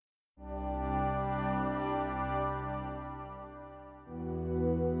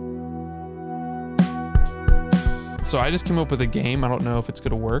So I just came up with a game. I don't know if it's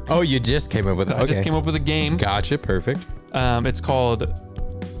going to work. Oh, you just came up with it. I just came up with a game. Gotcha. Perfect. It's called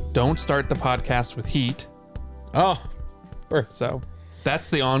Don't Start the Podcast with Heat. Oh, So that's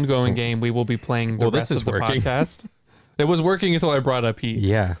the ongoing game we will be playing the rest of the working. podcast. It was working until I brought up Heat.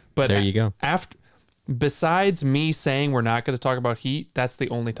 yeah. But there you go. Besides me saying we're not going to talk about Heat, that's the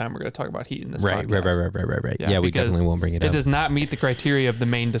only time we're going to talk about Heat in this Right. podcast. Yeah, we because definitely won't bring it up. It does not meet the criteria of the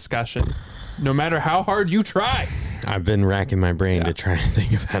main discussion, no matter how hard you try. I've been racking my brain to try and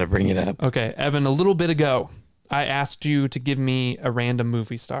think of how to bring it up. Okay, Evan, a little bit ago, I asked you to give me a random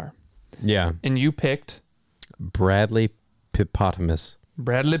movie star, Yeah. and you picked Bradley Pippotamus.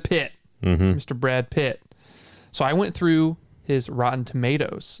 Bradley Pitt, Mr. Brad Pitt. So I went through his Rotten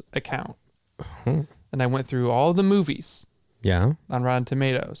Tomatoes account, and I went through all the movies Yeah. on Rotten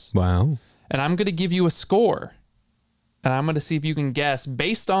Tomatoes, Wow. and I'm going to give you a score, and I'm going to see if you can guess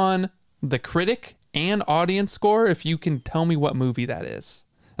based on the critic and audience score, if you can tell me what movie that is.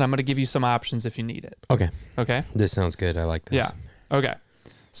 And I'm going to give you some options if you need it. Okay. Okay? This sounds good. I like this. Yeah. Okay.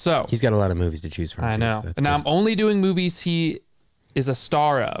 So He's got a lot of movies to choose from. I too, know. so that's And now good. I'm only doing movies he is a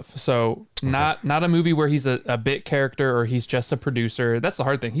star of. So not a movie where he's a bit character or he's just a producer. That's the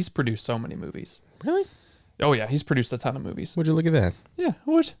hard thing. He's produced so many movies. Really? Oh yeah, he's produced a ton of movies. Would you look at that? Yeah.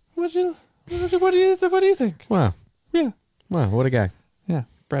 What do you think? Wow. Yeah. Wow. What a guy. Yeah.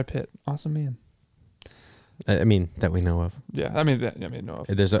 Brad Pitt, awesome man. I mean, that we know of. Yeah. I mean no.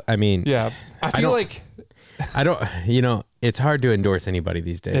 There's a, I mean, Yeah. I feel don't- like I don't, it's hard to endorse anybody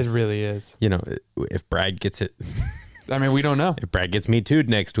these days. it really is. If Brad gets it, I mean, we don't know. if Brad gets Me Too'd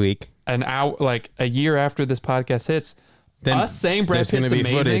next week, An hour, like a year after this podcast hits, then us saying Brad there's gonna Pitt's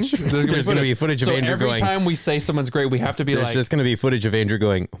be amazing. footage. There's gonna be footage of so Andrew every going- time we say someone's great, we have to be there's like, just going to be footage of Andrew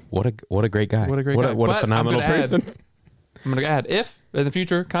going, what a great guy. What a great guy. What But a phenomenal I'm gonna person. I'm gonna add if in the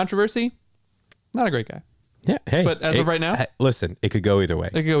future controversy, not a great guy. Yeah. Hey. But as of right now? listen, it could go either way.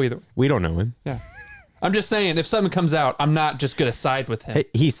 It could go either way. We don't know him. Yeah, I'm just saying if something comes out, I'm not just gonna side with him. Hey,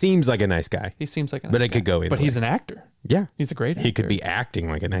 he seems like a nice guy. He seems like a nice But it guy. could go either But he's way. an actor. Yeah. He's a great actor. He could be acting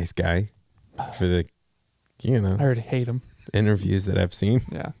like a nice guy for the, I already hate him. interviews that I've seen.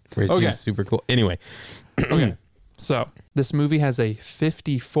 Yeah. Where he Okay. seems super cool. Anyway. Okay. So this movie has a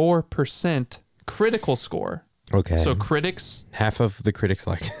 54% critical score. Okay. So critics, half of the critics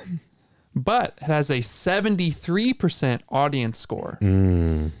like it. but it has a 73% audience score.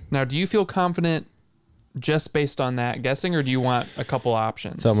 Mm. Now, do you feel confident just based on that guessing, or do you want a couple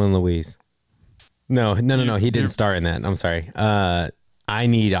options? Thelma and Louise. No. He didn't star in that. I'm sorry. I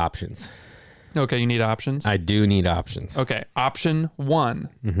need options. Okay, you need options. I do need options. Okay, option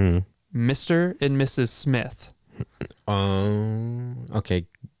 1, Mr. and Mrs. Smith. Okay.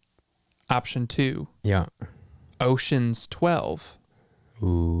 Option 2, Yeah. Ocean's 12.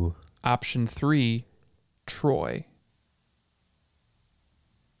 Ooh. Option 3, Troy.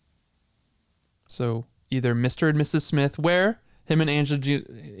 So either Mr. and Mrs. Smith, where him and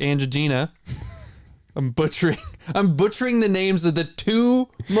Angelina. I'm butchering the names of the two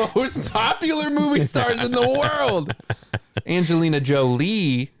most popular movie stars in the world. Angelina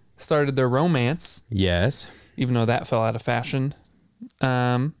Jolie started their romance, Yes. even though that fell out of fashion.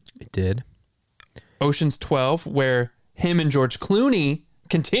 It did. Ocean's 12, where him and George Clooney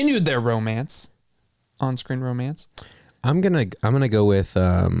continued their romance, on-screen romance. I'm gonna go with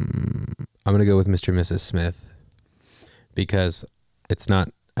Mr. and Mrs. Smith because it's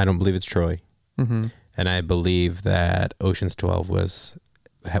not. I don't believe it's Troy, and I believe that Ocean's 12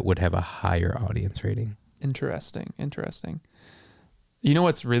 would have a higher audience rating. Interesting. You know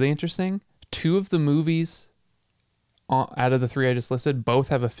what's really interesting? 2 of the movies out of the 3 I just listed both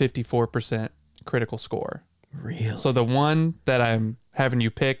have a 54% critical score. Real. So the one that I'm having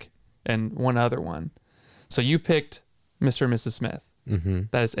you pick and one other one. So you picked Mr. and Mrs. Smith. Mm-hmm.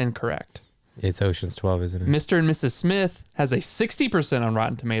 That is incorrect. It's Ocean's 12, isn't it? Mr. and Mrs. Smith has a 60% on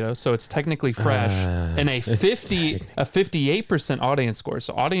Rotten Tomatoes, so it's technically fresh, and a 58% audience score.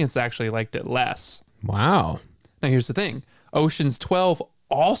 So audience actually liked it less. Wow. Now here's the thing: Ocean's 12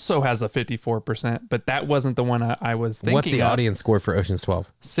 also has a 54%, but that wasn't the one I was thinking. What's the of. audience score for Ocean's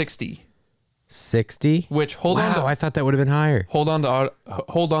 12? 60. 60? Which hold wow, on to I thought that would have been higher. hold on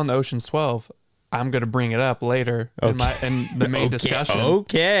to Ocean's 12. I'm gonna bring it up later in the main discussion.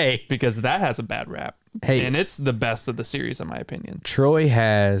 Okay. Because that has a bad rap. Hey. And it's the best of the series in my opinion. Troy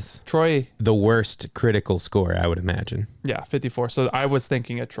has Troy, the worst critical score, I would imagine. yeah, 54. So I was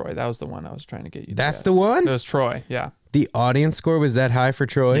thinking of Troy. That was the one I was trying to get you to That's guess. the one? It was Troy, yeah. The audience score was that high for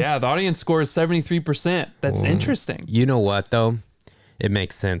Troy? Yeah, the audience score is 73%. That's interesting. You know what, though? It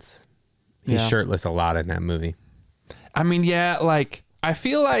makes sense. He's Yeah. shirtless a lot in that movie. I mean, yeah, like I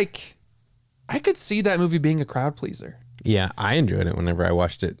feel like I could see that movie being a crowd pleaser. Yeah, I enjoyed it whenever I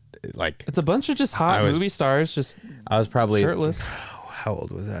watched it. Like, It's a bunch of just hot movie stars, just I was probably shirtless. How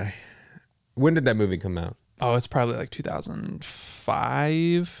old was I? When did that movie come out? Oh, it's probably like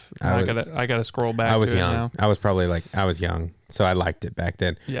 2005. I gotta scroll back. I was to young. It now. I was young, so I liked it back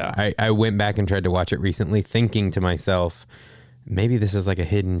then. Yeah. I went back and tried to watch it recently, thinking to myself, maybe this is like a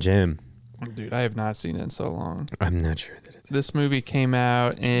hidden gem. Dude, I have not seen it in so long. I'm not sure that it's. This movie came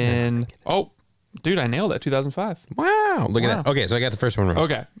out in dude, I nailed it. 2005. Wow, look at that. Okay, so I got the first one wrong.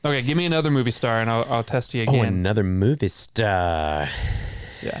 Okay. Give me another movie star, and I'll test you Oh, again. another movie star.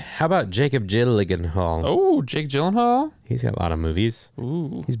 Yeah. How about Jacob Gyllenhaal? Oh, Jake Gyllenhaal. He's got a lot of movies.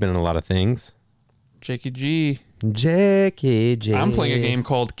 Ooh, He's been in a lot of things. Jakey G. Jackie J. I'm playing a game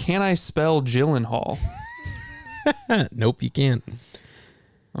called Can I Spell Gyllenhaal? Nope, you can't.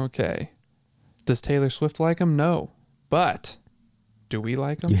 Okay. Does Taylor Swift like him? No. But do we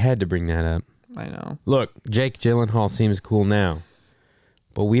like him? You had to bring that up. I know. Look, Jake Gyllenhaal seems cool now,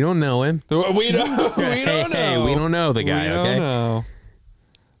 but we don't know him. We don't. We don't know. Hey, we don't know the guy. We don't Okay. know.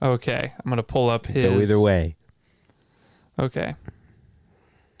 Okay, I'm gonna pull up his. Go either way. Okay.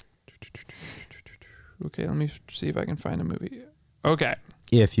 Okay, let me see if I can find a movie. Okay,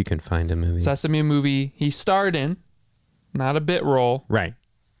 If you can find a movie. Sesame movie he starred in, not a bit role. Right.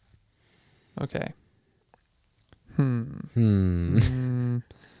 Okay. Hmm. I'm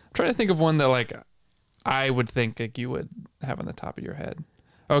trying to think of one that like I would think like you would have on the top of your head.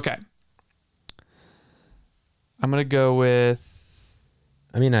 Okay. I'm gonna go with.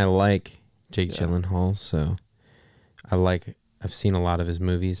 I mean, I like Jake Yeah. Gyllenhaal, so I've seen a lot of his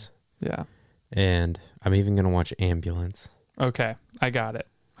movies, Yeah. and I'm even going to watch Ambulance. Okay, I got it.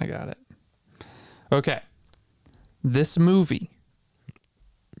 Okay. This movie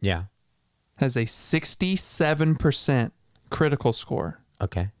Yeah. has a 67% critical score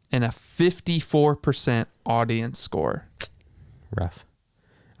Okay. and a 54% audience score. Rough.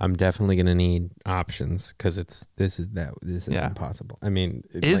 I'm definitely going to need options because this is Yeah. impossible. I mean,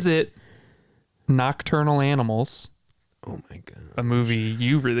 Is it Nocturnal Animals, Oh my God. a movie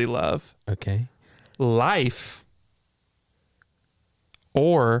you really love, Okay. Life,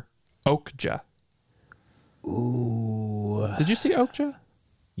 or Okja? Ooh. Did you see Okja?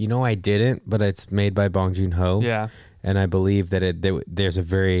 You know, I didn't, but it's made by Bong Joon-ho. Yeah. And I believe that there's a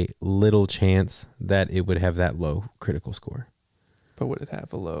very little chance that it would have that low critical score. But would it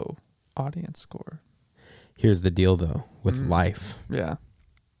have a low audience score? Here's the deal, though, with Life. Yeah.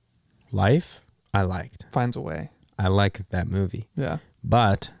 Life, I liked. Finds a way. I like that movie. Yeah.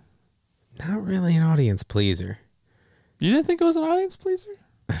 But not really an audience pleaser. You didn't think it was an audience pleaser?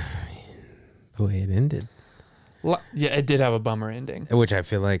 The way it ended. Yeah, it did have a bummer ending. Which I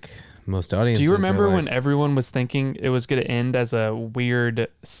feel like most audiences Do you remember are like, when everyone was thinking it was going to end as a weird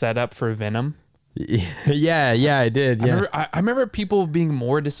setup for Venom? Yeah, I did. Yeah. I remember people being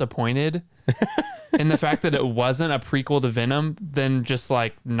more disappointed in the fact that it wasn't a prequel to Venom than just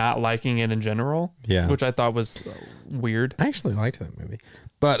like not liking it in general. Yeah. Which I thought was weird. I actually liked that movie.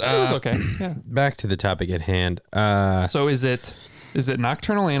 But It was okay. Yeah. back to the topic at hand. So is it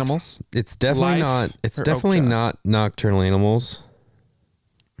Nocturnal Animals? It's definitely Life not. It's or definitely Okja? not Nocturnal Animals.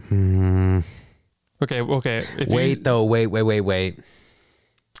 Okay. Wait.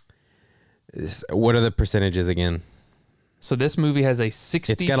 What are the percentages again? So this movie has a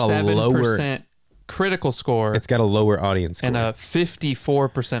 67% critical score It's got a lower audience score. and a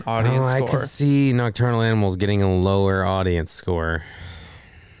 54% audience I score. could see Nocturnal Animals getting a lower audience score.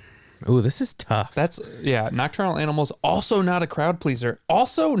 Ooh, this is tough. Nocturnal Animals, also not a crowd pleaser,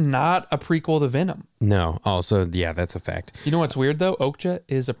 also not a prequel to Venom. No, also, yeah, that's a fact. You know what's weird though? Okja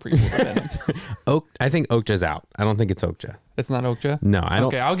is a prequel to Venom. I think Okja's out. I don't think it's Okja. It's not Okja? No, I don't.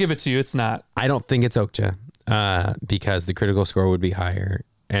 Okay, I'll give it to you. It's not. I don't think it's Okja because the critical score would be higher,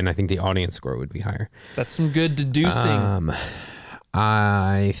 and I think the audience score would be higher. That's some good deducing.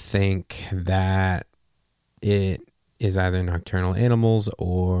 I think that it is either Nocturnal Animals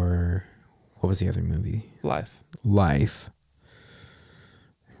or what was the other movie? Life.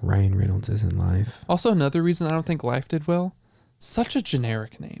 Ryan Reynolds is in Life. Also, another reason I don't think Life did well, such a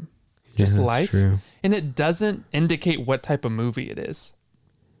generic name. Yeah, Just that's Life. true. And it doesn't indicate what type of movie it is.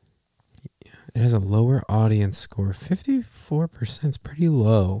 It has a lower audience score. 54% is pretty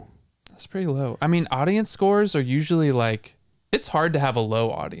low. That's pretty low. I mean, audience scores are usually like, it's hard to have a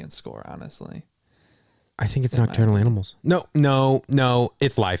low audience score, honestly. I think it's Nocturnal Animals. No.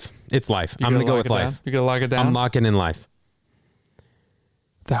 It's Life. It's Life. I'm going to go with Life. You're going to lock it down? I'm locking in Life.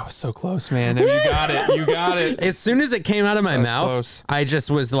 That was so close, man. You got it. You got it. As soon as it came out of my mouth, close. I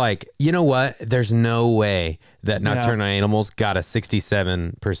just was like, you know what? There's no way that Nocturnal Animals got a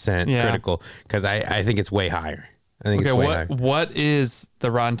 67% Yeah. critical, because I think it's way higher. I think it's way higher. What is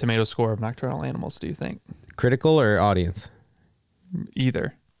the Rotten Tomato score of Nocturnal Animals, do you think? Critical or audience?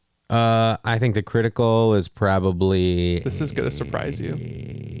 Either. I think the critical is probably... This is going to surprise you.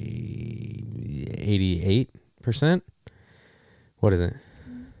 88%? What is it?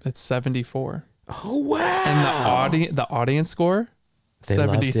 It's 74. Oh, wow. And the audience score, They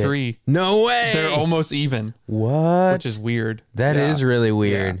loved it. 73. No way. They're almost even, What? which is weird. That Yeah. is really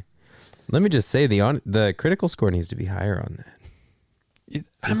weird. Let me just say the critical score needs to be higher on that.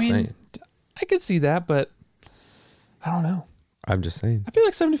 I Just mean, saying. I could see that, but I don't know. I'm just saying. I feel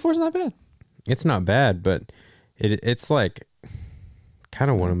like 74 is not bad. It's not bad, but it's like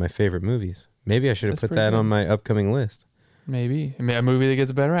kind of one of my favorite movies. Maybe I should have That's put pretty that good. on my upcoming list. Maybe a movie that gets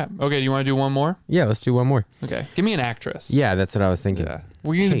a better rap. Okay, do you want to do one more? Yeah, let's do one more. Okay, give me an actress. Yeah, that's what I was thinking. Yeah.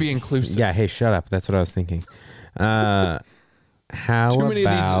 We need to be inclusive. Yeah, hey, shut up. That's what I was thinking. How Too many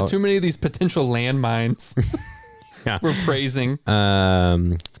about of these potential landmines. Yeah. We're praising.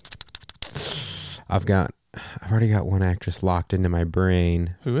 I've already got one actress locked into my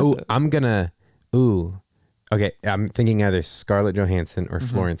brain. Who is it? Okay, I'm thinking either Scarlett Johansson or Mm-hmm.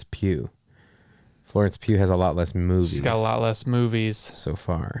 Florence Pugh. Florence Pugh has a lot less movies. She's got a lot less movies. so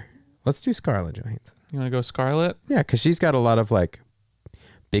far. Let's do Scarlett Johansson. You want to go Scarlett? Yeah, because she's got a lot of like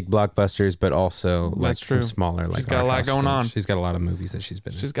big blockbusters, but also like That's true. some smaller. Like She's got a lot art house going films. on. She's got a lot of movies that she's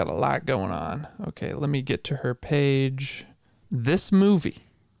been in. She's got a lot going on. Okay, let me get to her page. This movie,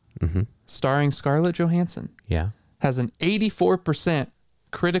 Mm-hmm. starring Scarlett Johansson, Yeah. has an 84%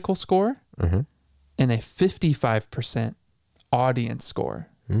 critical score Mm-hmm. and a 55% audience score.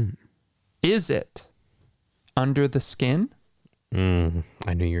 Mm. Is it Under the Skin,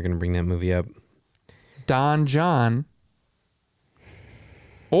 I knew you were gonna bring that movie up. Don John,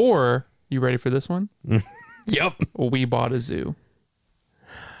 or, you ready for this one? Yep. We Bought a Zoo.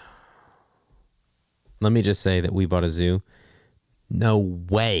 Let me just say that We Bought a Zoo. No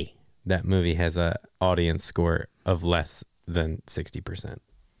way that movie has a audience score of less than 60%.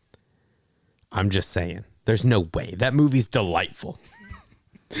 I'm just saying. There's no way. That movie's delightful.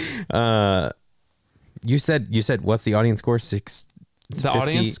 You said what's the audience score? The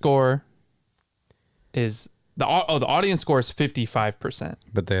audience score is the audience score is 55%.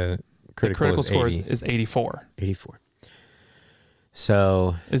 But the The critical, critical is score 80, is 84. 84.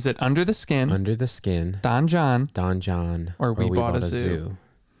 So Is it Under the Skin, Under the Skin, Don John, Don John, or We Bought a Zoo?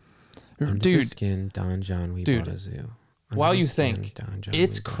 Under the Dude, Skin, Don John, We Dude, Bought a Zoo. while Under you the Skin, think, Don John, it's We Bought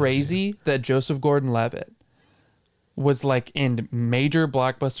a Zoo. crazy that Joseph Gordon-Levitt was like in major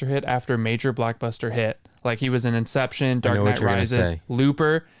blockbuster hit after major blockbuster hit. Like he was in Inception, Dark know what Knight you're gonna Rises, say.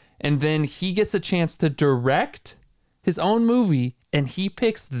 Looper, and then he gets a chance to direct his own movie, and he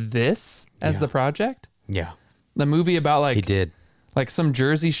picks this as Yeah. the project. Yeah, The movie about he did. like some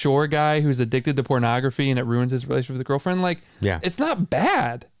Jersey Shore guy who's addicted to pornography and it ruins his relationship with the girlfriend. Like, Yeah. it's not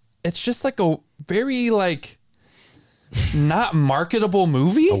bad. It's just like a very like not marketable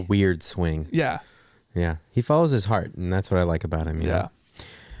movie. A weird swing. Yeah. Yeah, he follows his heart, and that's what I like about him. you Yeah.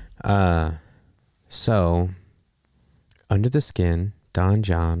 know? So, Under the Skin, Don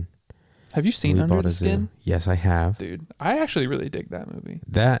John. Have you seen We Under Bought the a Zoo. Skin? Yes, I have. Dude, I actually really dig that movie.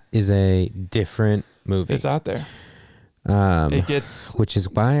 That is a different movie. It's out there. Um, It gets which is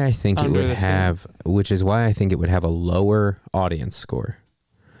why I think it Under would the Skin. have. Which is why I think it would have a lower audience score,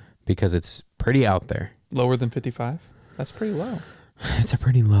 because it's pretty out there. lower than 55. That's pretty low. It's a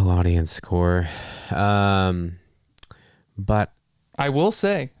pretty low audience score. But I will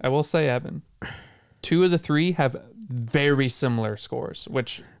say, Evan, 2 of the 3 have very similar scores,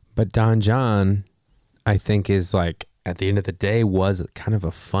 which Don John, I think, is like, at the end of the day, was kind of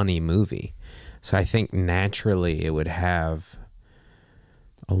a funny movie. So I think naturally it would have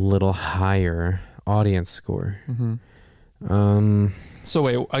a little higher audience score. so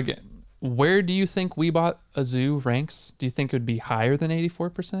wait, again, where do you think We Bought a Zoo ranks? Do you think it would be higher than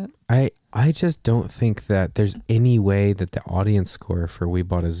 84%? I just don't think that there's any way that the audience score for We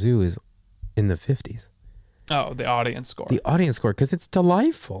Bought a Zoo is in the 50s. Oh, the audience score. The audience score, because it's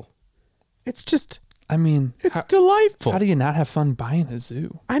delightful. It's just, I mean, it's delightful. how do you not have fun buying a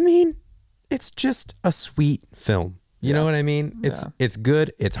zoo? I mean, it's just a sweet film. You know what I mean? It's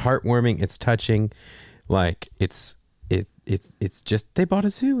good. It's heartwarming. It's touching. Like it's just, they bought a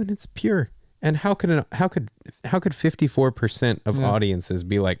zoo and it's pure. And how could 54% of audiences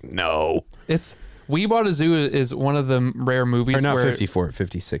be like, no? It's We Bought a Zoo is one of the rare movies Or not where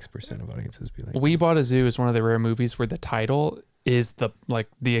 56% of audiences be like, We Bought a Zoo is one of the rare movies where the title is the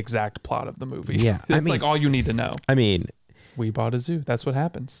exact plot of the movie. Yeah, I It's mean- like all you need to know. I mean, We bought a zoo. That's what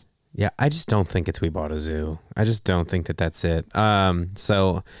happens. yeah, I just don't think it's We Bought a Zoo. I just don't think that that's it.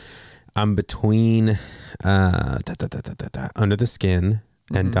 So I'm between Under the Skin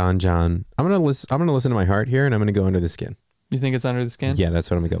and Don John. I'm gonna listen to my heart here, and I'm gonna go Under the Skin. You think it's Under the Skin? Yeah, that's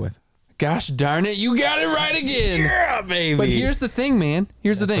what I'm gonna go with. Gosh darn it, you got it right again. Yeah, baby. But here's the thing, man.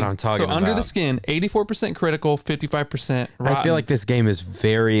 Here's the That's thing. what I'm talking so Under the about. Skin, 84% critical, 55% rotten. I feel like this game is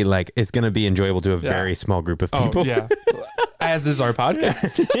very it's gonna be enjoyable to a very small group of people. Oh, yeah. As is our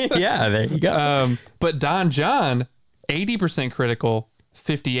podcast. Yeah, there you go. But Don John, 80% critical,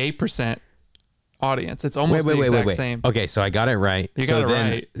 58% audience. It's almost the exact same. Okay, so I got it right. You so got it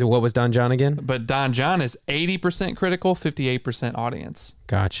then, right. What was Don John again? But Don John is 80% critical, 58% audience,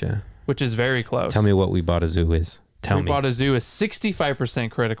 Gotcha. which is very close. Tell me what We Bought a Zoo is. Tell We me. Bought a Zoo is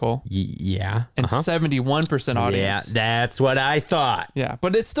 65% critical Yeah. and uh-huh. 71% Yeah, audience. that's what I thought. Yeah,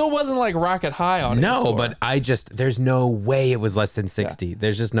 but it still wasn't like rocket high audience. No, score. but there's no way it was less than 60.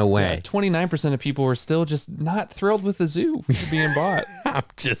 There's just no way. 29% of people were still just not thrilled with the zoo being bought. I'm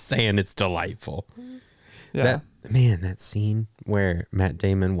just saying it's delightful. Yeah. That scene where Matt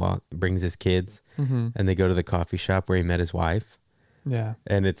Damon brings his kids and they go to the coffee shop where he met his wife. Yeah.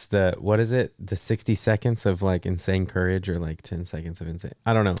 And it's the 60 seconds of like insane courage or like 10 seconds of insane.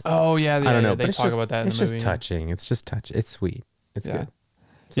 I don't know. Oh yeah, I don't know. They but talk about that in the movie. It's just touching. It's just touch. It's sweet. It's Yeah. good.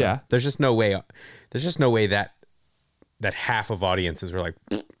 Yeah. There's just no way. There's just no way that half of audiences were like,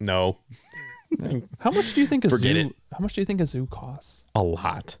 no, How much do you think a Forget zoo? it. How much do you think a zoo costs? a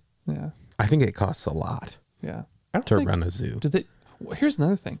lot. Yeah. I think it costs a lot Yeah. I don't to think, run a zoo. Do they? Well, here's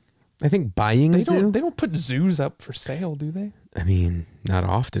another thing. I think buying a They zoo. don't put zoos up for sale, do they? I mean, not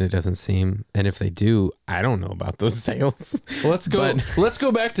often. It doesn't seem. And if they do, I don't know about those sales. Well, let's go. Let's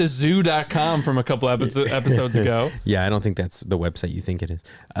go back to zoo.com from a couple episodes ago. Yeah, I don't think that's the website you think it is.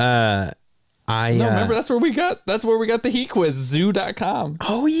 Remember that's where we got the heat quiz. Zoo.com.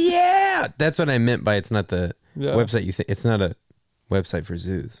 Oh yeah, that's what I meant by it's not the Yeah. website you think. It's not a website for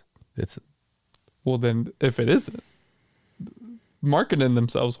zoos. It's Well, then if it isn't, marketing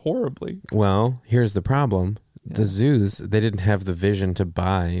themselves horribly. well. Here's the problem. The zoos, they didn't have the vision to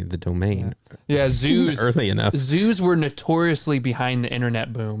buy the domain Yeah, zoos early enough. Zoos were notoriously behind the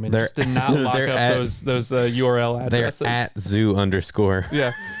internet boom and They're- just did not lock they're up at- those URL They're addresses. at zoo _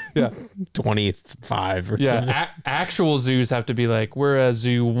 yeah, yeah, 25 or yeah. something. Actual zoos have to be like, we're a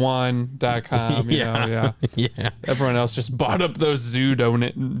zoo1.com. You know, yeah. Yeah. Everyone else just bought up those zoo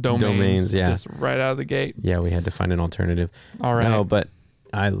domains, yeah. just right out of the gate. Yeah, we had to find an alternative. All right. No, but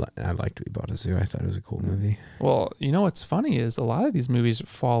I liked We Bought a Zoo. I thought it was a cool movie. Well, you know what's funny is a lot of these movies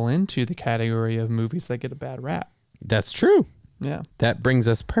fall into the category of movies that get a bad rap. That's true. Yeah. That brings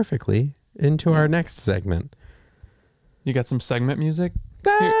us perfectly into our next segment. You got some segment music?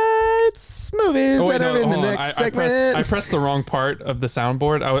 That's movies that are in the hold on. next I segment. pressed the wrong part of the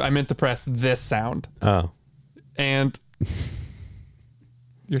soundboard. I meant to press this sound, Oh. and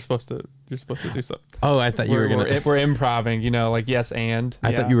you're supposed to do something. Oh, I thought you were going to. We're improving, you know, like yes and.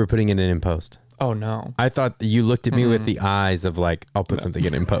 I thought you were putting it in post. Oh no. I thought you looked at me with the eyes of like, I'll put something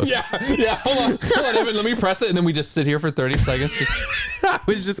in post. Yeah, yeah. Hold on, Evan. Let me press it, and then we just sit here for 30 seconds. I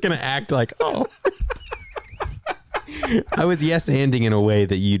was just going to act like, oh. I was yes-anding in a way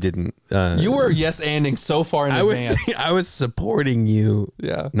that you didn't. You were yes-anding so far in advance. I was supporting you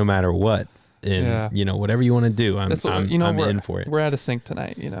Yeah. no matter what. And, Yeah. you know, whatever you want to do, I'm we're in for it. We're out of sync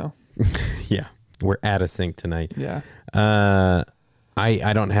tonight, you know. Yeah. We're at a sync tonight. Yeah.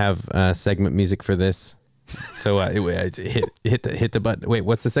 I don't have segment music for this. So hit the button. Wait,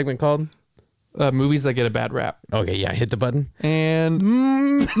 what's the segment called? Movies that get a bad rap. Okay, yeah, hit the button. And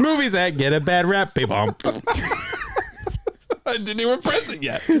Movies that get a bad rap. People. I didn't even press it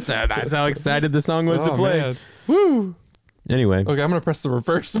yet. That's how excited the song was to Oh, play. man. Woo. Anyway. Okay, I'm gonna press the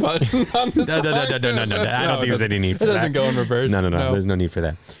reverse button on the song. No. I don't think there's any need for it that. doesn't go in reverse. No. There's no need for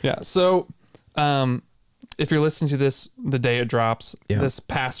that. Yeah. So, if you're listening to this the day it drops, Yeah. this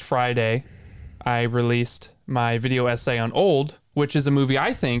past Friday, I released my video essay on Old, which is a movie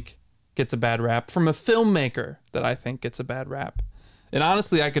I think gets a bad rap from a filmmaker that I think gets a bad rap. And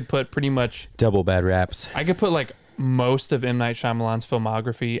honestly, I could put pretty much, Double bad raps. I could put like most of M. Night Shyamalan's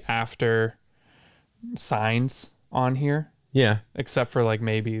filmography after Signs on here, Yeah. except for like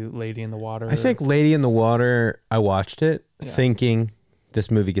maybe Lady in the Water. I think Lady in the Water, I watched it thinking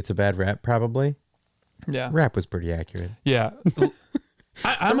this movie gets a bad rap probably. Yeah. Rap was pretty accurate. Yeah. The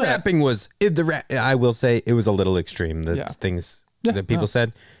rapping was I will say it was a little extreme. The Yeah. things Yeah, that people no.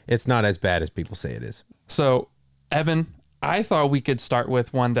 said, it's not as bad as people say it is. So, Evan, I thought we could start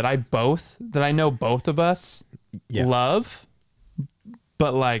with one that I know both of us Yeah. love,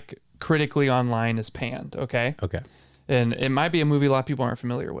 but like critically online is panned. Okay. Okay. And it might be a movie a lot of people aren't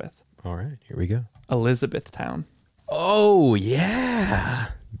familiar with. All right. Here we go. Elizabethtown. Oh, yeah.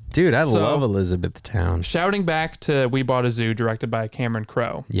 Dude, I So- love Elizabethtown. Shouting back to We Bought a Zoo, directed by Cameron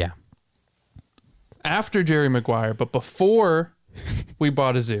Crowe. Yeah. After Jerry Maguire, but before We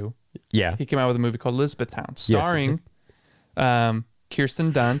Bought a Zoo, Yeah. he came out with a movie called Elizabethtown, Yes, that's starring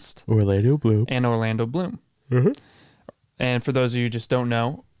Kirsten Dunst Orlando Bloom. and Orlando Bloom. And for those of you who just don't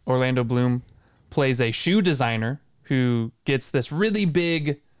know, Orlando Bloom plays a shoe designer who gets this really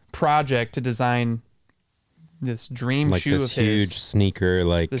big project to design this dream Like shoe this of huge his. sneaker,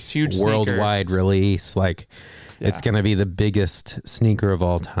 like This huge sneaker. worldwide release. Like it's Yeah. going to be the biggest sneaker of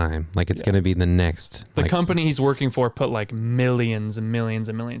all time. Like it's going to be the next The like, company he's working for put like millions and millions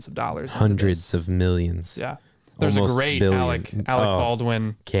and millions of dollars. into hundreds this. of millions. Yeah. There's Almost a great billion. Alec Oh,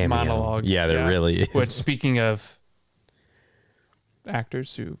 Baldwin cameo. monologue. Yeah, there really is. Which, speaking of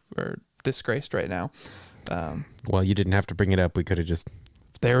actors who are disgraced right now, Well, you didn't have to bring it up. We could have just,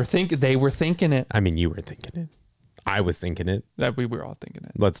 they were thinking it. I mean, you were thinking it. I was thinking it. That we were all thinking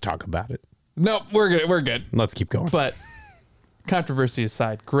it. Let's talk about it. No, we're good. We're good. Let's keep going. But controversy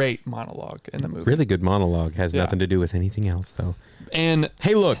aside, great monologue in the movie. Really good monologue. Has Yeah. nothing to do with anything else, though. And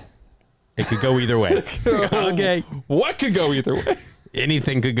Hey, look. It could go either way. Okay. what could go either way?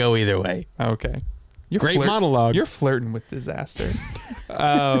 Anything could go either way. Okay. You're Great monologue. You're flirting with disaster.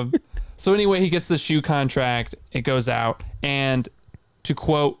 So anyway, he gets the shoe contract. It goes out. And to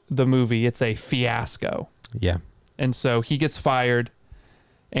quote the movie, it's a fiasco. Yeah. And so he gets fired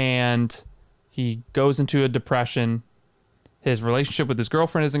and he goes into a depression. His relationship with his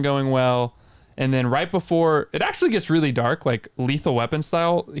girlfriend isn't going well. And then right before it actually gets really dark, like Lethal Weapon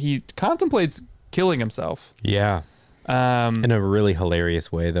style, he contemplates killing himself. Yeah. In a really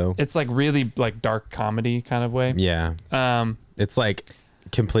hilarious way, though. It's like really like dark comedy kind of way. Yeah. It's like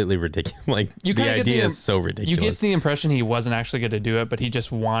completely ridiculous. Like You the kinda get idea the- is so ridiculous. You get the impression he wasn't actually going to do it, but he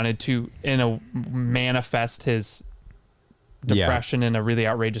just wanted to, manifest his Yeah. depression in a really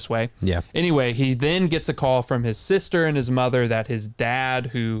outrageous way. Yeah. Anyway, he then gets a call from his sister and his mother that his dad,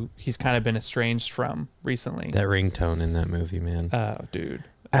 who he's kind of been estranged from recently. That ringtone in that movie, man. Oh, dude.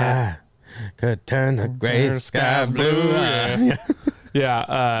 Could turn the gray skies blue.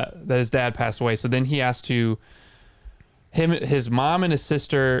 Yeah, that his dad passed away. So then he has to. His mom and his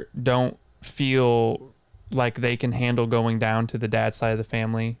sister don't feel like they can handle going down to the dad's side of the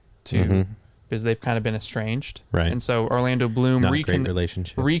family because they've kind of been estranged. Right. And so Orlando Bloom Not a great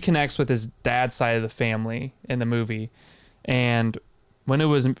relationship. reconnects with his dad's side of the family in the movie, and when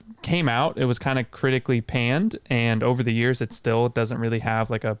it came out, it was kind of critically panned, and over the years, it still doesn't really have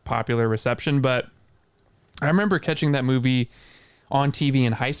like a popular reception. But I remember catching that movie on TV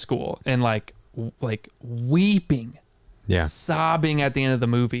in high school and like weeping, Yeah. sobbing at the end of the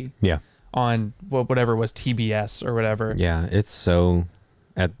movie Yeah. on whatever it was, TBS or whatever. Yeah. It's so,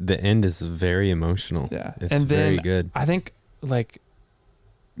 at the end is very emotional. Yeah. It's and then very good. I think like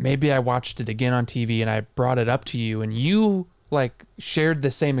maybe I watched it again on TV and I brought it up to you and you like shared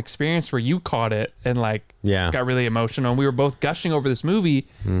the same experience where you caught it and like Yeah. got really emotional and we were both gushing over this movie.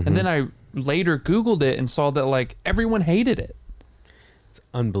 Mm-hmm. And then I later Googled it and saw that like everyone hated it. It's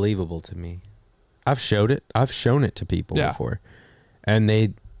unbelievable to me. I've shown it to people Yeah. before. And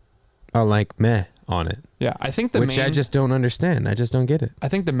they are like meh on it. Yeah. I think Which I just don't understand. I just don't get it. I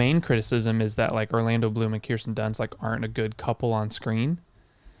think the main criticism is that like Orlando Bloom and Kirsten Dunst like aren't a good couple on screen,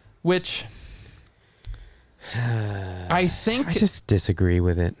 which I think I just disagree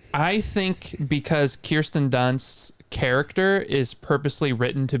with it. I think because Kirsten Dunst's character is purposely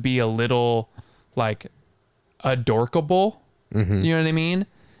written to be a little like adorkable. Mm-hmm. You know what I mean?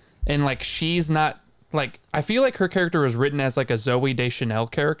 And like she's not like I feel like her character was written as like a Zoe Deschanel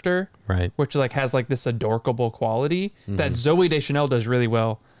character, Right. which like has like this adorkable quality that Zoe Deschanel does really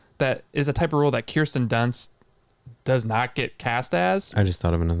well. That is a type of role that Kirsten Dunst does not get cast as. I just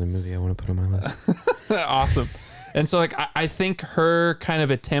thought of another movie I want to put on my list. Awesome. And so like I think her kind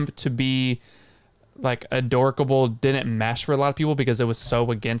of attempt to be like adorkable didn't mesh for a lot of people because it was so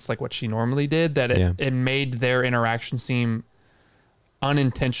against like what she normally did that it made their interaction seem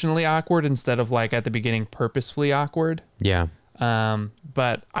unintentionally awkward instead of like at the beginning purposefully awkward. Yeah.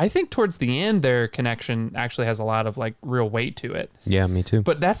 But I think towards the end their connection actually has a lot of like real weight to it. Yeah, me too.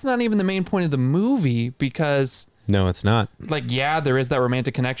 But that's not even the main point of the movie because No, it's not. like yeah there is that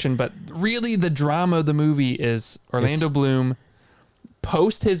romantic connection, but really the drama of the movie is Orlando Bloom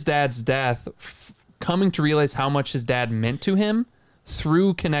post his dad's death coming to realize how much his dad meant to him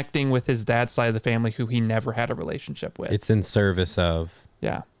through connecting with his dad's side of the family who he never had a relationship with. It's in service of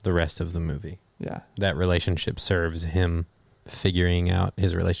Yeah. the rest of the movie. Yeah. That relationship serves him figuring out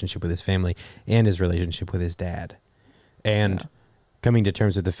his relationship with his family and his relationship with his dad, and coming to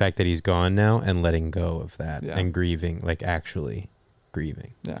terms with the fact that he's gone now and letting go of that and grieving, like actually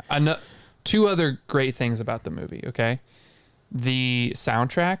grieving. Yeah. I know two other great things about the movie. Okay. The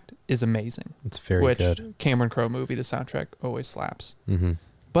soundtrack is amazing. It's very good. Which Cameron Crowe movie, the soundtrack always slaps. Mm-hmm.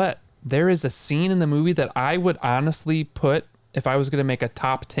 But there is a scene in the movie that I would honestly put, if I was going to make a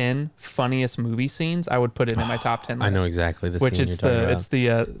top 10 funniest movie scenes, I would put it in my top 10 list. I know exactly the which scene it's you're talking about. It's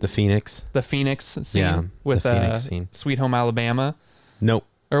the Phoenix. The Phoenix scene, Yeah, with the Phoenix scene. Sweet Home Alabama. Nope.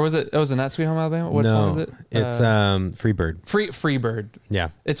 Or was it not Sweet Home Alabama? What song is it? It's Freebird. Freebird. Yeah.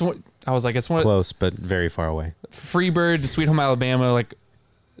 It's one I was like, it's one Close, but very far away. Freebird, Sweet Home Alabama, like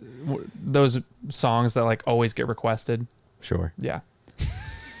those songs that like always get requested. Sure. Yeah.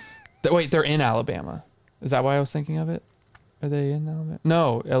 Wait, they're in Alabama. Is that why I was thinking of it? Are they in Alabama?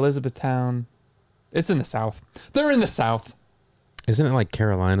 No, Elizabethtown. It's in the South. They're in the South. Isn't it like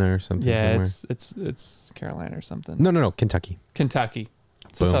Carolina or something? Yeah, somewhere? it's Carolina or something. No, Kentucky. Kentucky.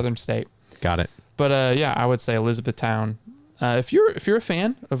 It's Boom. a southern state. Got it. But yeah, I would say Elizabethtown. If you're a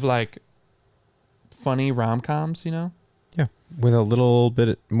fan of like funny rom-coms, you know, Yeah, with a little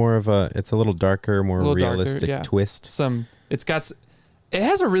bit more of it's a little darker, more realistic twist. It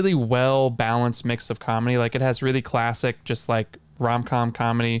has a really well balanced mix of comedy. Like it has really classic, just like rom-com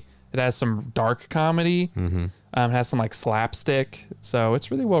comedy. It has some dark comedy. Mm-hmm. It has some like slapstick. So it's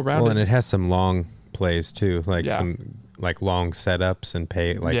really well rounded. Well, and it has some long plays too, like some like long setups and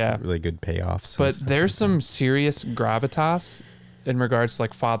really good payoffs. But there's some serious gravitas in regards to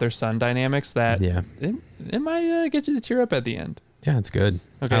like father-son dynamics that it might get you to tear up at the end. Yeah, it's good.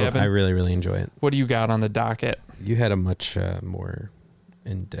 Okay, Evan, I really, really enjoy it. what do you got on the docket? You had a much more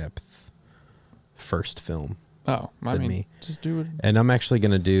in-depth first film. Oh, I than mean, me. just do it. And I'm actually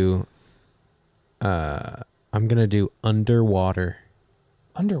going to do Underwater.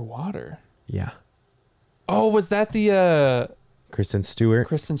 Underwater. Yeah. Oh, was that the Kristen Stewart.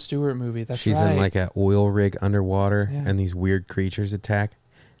 Kristen Stewart movie? That's She's right. in like an oil rig underwater and these weird creatures attack.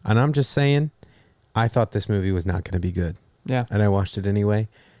 And I'm just saying, I thought this movie was not going to be good. Yeah. And I watched it anyway.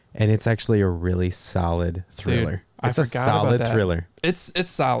 And it's actually a really solid thriller. Dude, I it's a forgot solid about that. thriller. It's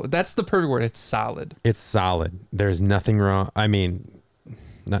solid. That's the perfect word. It's solid. It's solid. There's nothing wrong. I mean,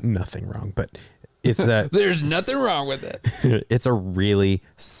 not nothing wrong, but it's a There's nothing wrong with it. it's a really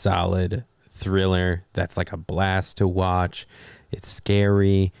solid thriller that's like a blast to watch. It's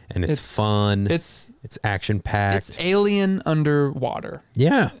scary and it's fun. It's action packed. It's alien underwater.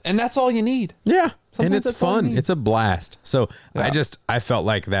 Yeah. And that's all you need. Yeah. Sometimes and it's that's all you fun. need. It's a blast. So Yeah. I felt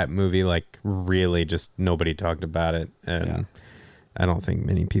like that movie, like really just nobody talked about it. And I don't think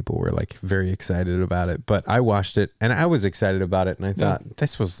many people were like very excited about it, but I watched it and I was excited about it. And I thought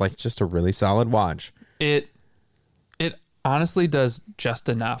this was like just a really solid watch. It honestly does just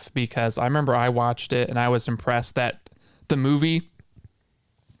enough, because I remember I watched it and I was impressed that the movie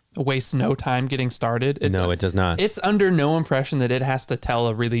wastes no time getting started. It does not. It's under no impression that it has to tell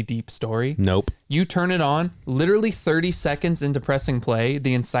a really deep story. Nope. You turn it on, literally 30 seconds into pressing play,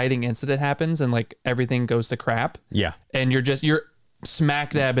 the inciting incident happens and like everything goes to crap. Yeah. And you're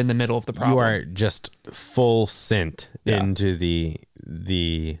smack dab in the middle of the problem. You are just full sent into the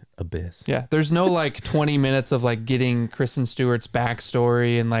abyss. Yeah. There's no like 20 minutes of like getting Kristen Stewart's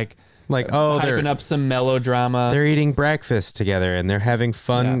backstory and like hyping up some melodrama. They're eating breakfast together and they're having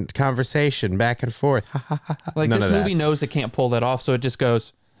fun conversation back and forth. Like None this of that. movie knows it can't pull that off, so it just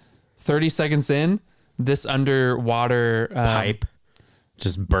goes 30 seconds in, this underwater pipe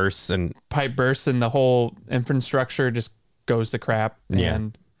just bursts and the whole infrastructure just goes to crap. Yeah.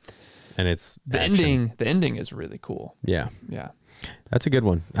 And it's the action. ending is really cool. Yeah. Yeah. That's a good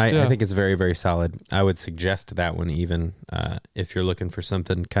one. I think it's very, very solid. I would suggest that one even if you're looking for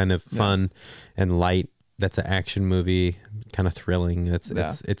something kind of fun and light. That's an action movie, kind of thrilling.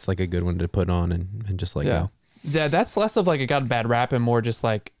 It's like a good one to put on and just let go. Yeah, that's less of like it got a bad rap and more just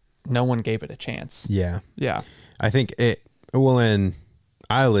like no one gave it a chance. Yeah. Yeah. I think it. Well, and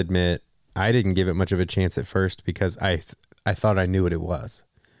I'll admit I didn't give it much of a chance at first because I thought I knew what it was.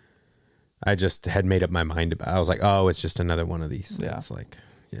 I just had made up my mind about it. I was like, oh, it's just another one of these. Yeah. It's like,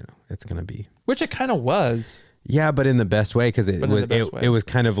 it's going to be. Which it kind of was. Yeah, but in the best way, because it was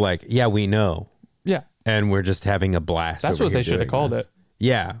kind of like, yeah, we know. Yeah. And we're just having a blast. That's what they should have called it.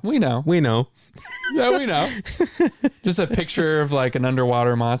 Yeah. We know. Yeah, we know. Just a picture of like an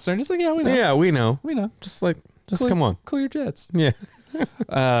underwater monster. Just like, yeah, we know. Yeah, we know. We know. Just come on. Cool your jets. Yeah.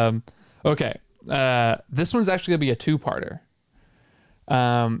 Okay. This one's actually going to be a two-parter.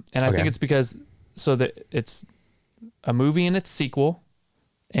 And I think it's because it's a movie and its sequel,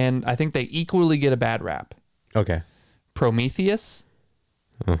 and I think they equally get a bad rap. Okay. Prometheus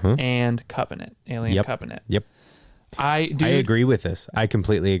Uh-huh. and Covenant, Alien Yep. Covenant. Yep. I I agree with this. I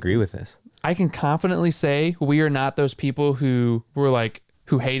completely agree with this. I can confidently say we are not those people who were like,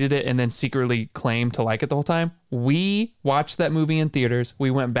 who hated it and then secretly claimed to like it the whole time. We watched that movie in theaters. We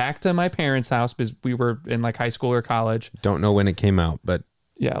went back to my parents' house because we were in like high school or college. Don't know when it came out, but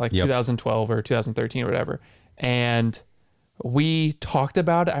Yeah, like Yep. 2012 or 2013 or whatever. And we talked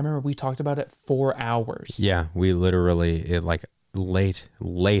about it. I remember we talked about it 4 hours. yeah, we literally like late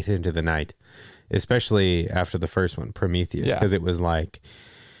into the night, especially after the first one, Prometheus, Yeah. because it was like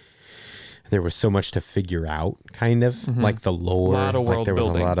there was so much to figure out, kind of like the lore. Lot of like world there was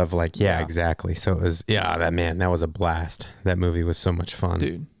building. a lot of like, yeah, Yeah. exactly. So it was, yeah, that was a blast. That movie was so much fun.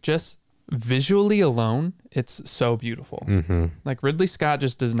 Dude, just visually alone, it's so beautiful. Mm-hmm. Like Ridley Scott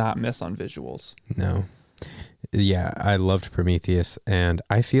just does not miss on visuals. No. Yeah, I loved Prometheus, and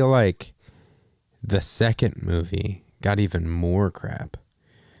I feel like the second movie got even more crap.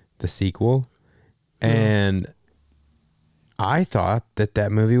 The sequel. And I thought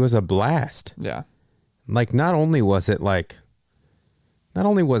that movie was a blast. Yeah. Like not only was it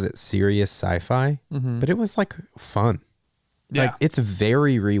serious sci-fi, but it was like fun. Yeah. Like it's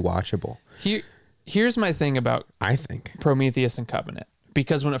very rewatchable, Here's my thing about I think. Prometheus and Covenant.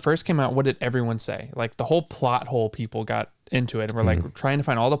 Because when it first came out, what did everyone say? Like the whole plot hole, people got into it and were like trying to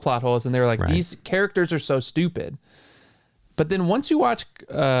find all the plot holes. And they were like, Right. these characters are so stupid. But then once you watch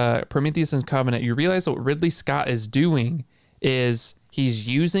Prometheus and Covenant, you realize what Ridley Scott is doing is he's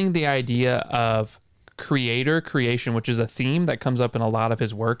using the idea of creator creation, which is a theme that comes up in a lot of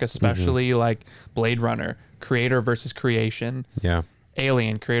his work, especially like Blade Runner, creator versus creation. Yeah.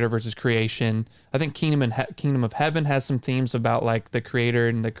 Alien, creator versus creation. I think Kingdom of Heaven has some themes about like the creator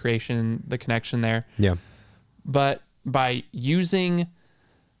and the creation, the connection there. Yeah. But by using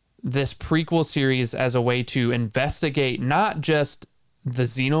this prequel series as a way to investigate not just the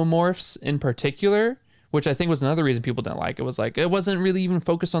xenomorphs in particular, which I think was another reason people didn't like it, was like it wasn't really even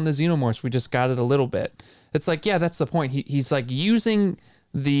focused on the xenomorphs. We just got it a little bit. It's like, yeah, that's the point. He's like using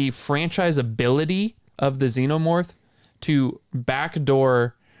the franchise ability of the xenomorph to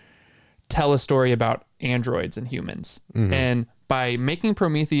backdoor tell a story about androids and humans. And by making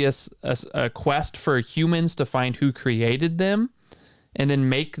Prometheus a quest for humans to find who created them, and then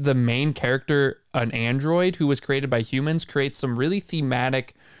make the main character an android who was created by humans, creates some really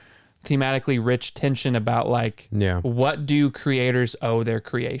thematically rich tension about like, Yeah. what do creators owe their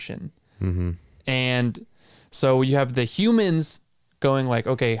creation? And so you have the humans going like,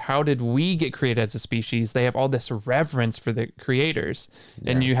 okay, how did we get created as a species? They have all this reverence for the creators.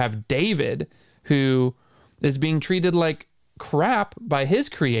 And you have David, who is being treated like crap by his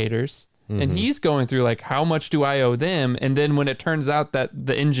creators. And he's going through like, how much do I owe them? And then when it turns out that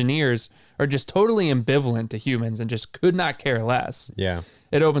the engineers are just totally ambivalent to humans and just could not care less, Yeah.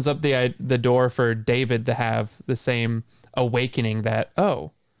 it opens up the door for David to have the same awakening that,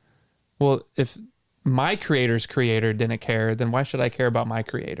 oh, well, if my creator's creator didn't care, then why should I care about my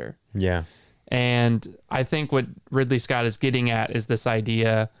creator? Yeah. And I think what Ridley Scott is getting at is this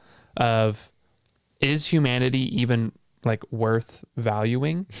idea of, is humanity even like worth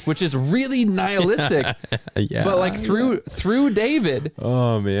valuing? Which is really nihilistic. Yeah. But like through David,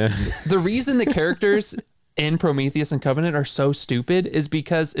 Oh man. the reason the characters in Prometheus and Covenant are so stupid is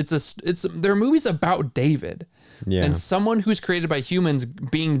because they're movies about David. Yeah. And someone who's created by humans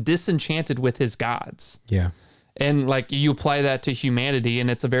being disenchanted with his gods. Yeah. And like you apply that to humanity, and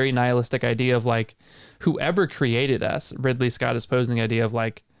it's a very nihilistic idea of like, whoever created us, Ridley Scott is posing the idea of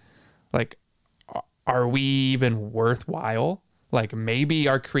like, are we even worthwhile? Like maybe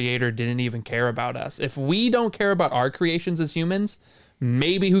our creator didn't even care about us. If we don't care about our creations as humans,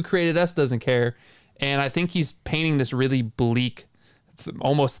 maybe who created us doesn't care. And I think he's painting this really bleak,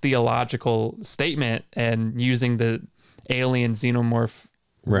 almost theological statement and using the alien xenomorph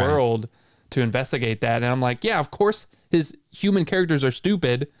Right. world to investigate that. And I'm like, yeah, of course his human characters are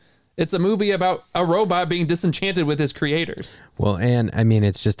stupid. It's a movie about a robot being disenchanted with his creators. Well, and I mean,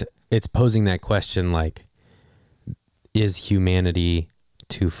 it's posing that question like, is humanity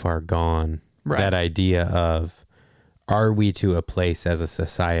too far gone? Right. That idea of, are we to a place as a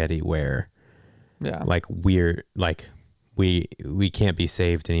society where Yeah. like we're like, we can't be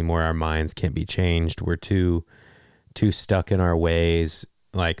saved anymore. Our minds can't be changed. We're too stuck in our ways.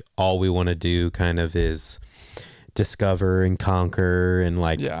 Like all we want to do kind of is discover and conquer and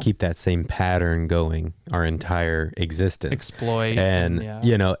like Yeah. keep that same pattern going our entire existence. Exploit. And yeah.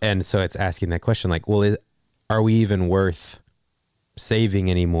 you know, and so it's asking that question like, well, are we even worth saving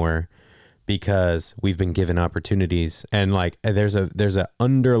anymore because we've been given opportunities? And like there's a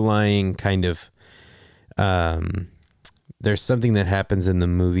underlying kind of there's something that happens in the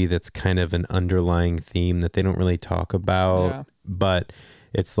movie that's kind of an underlying theme that they don't really talk about, Yeah. but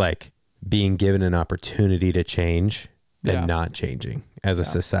it's like being given an opportunity to change and Yeah. not changing as a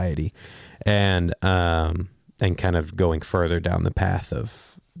society, and kind of going further down the path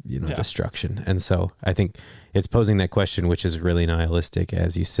of, Yeah. destruction. And so I think it's posing that question, which is really nihilistic,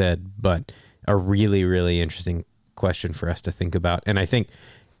 as you said, but a really, really interesting question for us to think about. And I think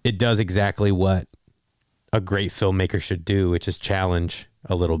it does exactly what a great filmmaker should do, which is challenge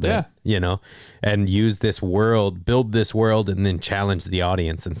a little bit, and use this world, build this world, and then challenge the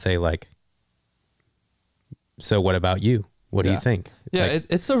audience and say, like, so what about you? What do you think? Yeah, Like,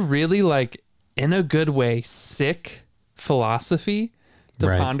 it's a really, like, in a good way, sick philosophy to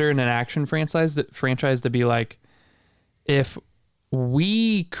Right. ponder in an action franchise to be like, if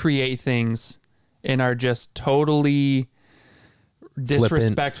we create things and are just totally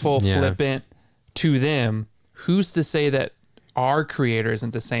disrespectful, Yeah. flippant to them, who's to say that our creator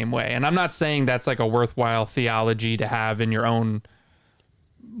isn't the same way? And I'm not saying that's like a worthwhile theology to have in your own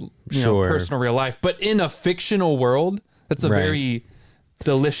Sure. personal real life, but in a fictional world, that's a Right. very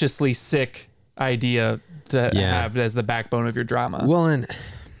deliciously sick idea to Yeah. have as the backbone of your drama. well, and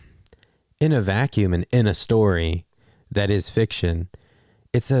in a vacuum and in a story that is fiction,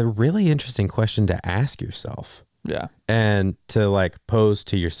 it's a really interesting question to ask yourself Yeah. and to like pose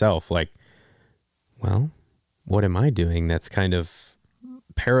to yourself, like, well, what am I doing that's kind of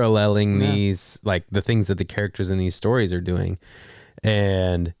paralleling these, like the things that the characters in these stories are doing?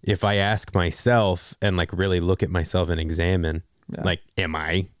 And if I ask myself and like really look at myself and examine, like, am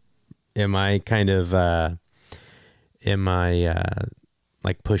I kind of,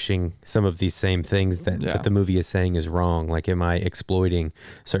 like pushing some of these same things that the movie is saying is wrong? Like, am I exploiting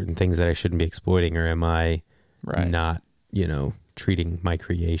certain things that I shouldn't be exploiting, or am I not, treating my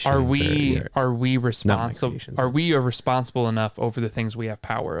creations? Are we responsible? creations. Are we responsible enough over the things we have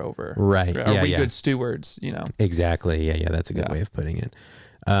power over? Right. Are we good stewards? Exactly. Yeah. That's a good way of putting it.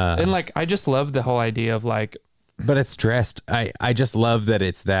 And like, I just love the whole idea of like, But it's dressed. I just love that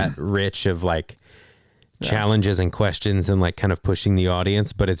it's that rich of like challenges and questions and like kind of pushing the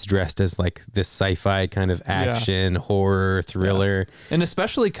audience, but it's dressed as like this sci-fi kind of action, horror, thriller. and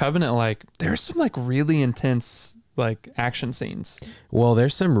especially Covenant, like there's some like really intense like action scenes. Well,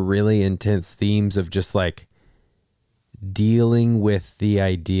 there's some really intense themes of just like dealing with the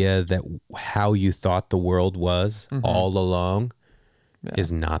idea that how you thought the world was all along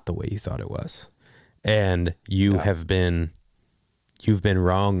is not the way you thought it was. And you've been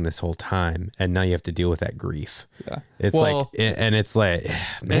wrong this whole time, and now you have to deal with that grief. Yeah. It's Well, man, it's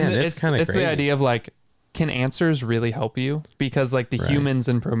kind of it's crazy. the idea of like, can answers really help you? Because like the humans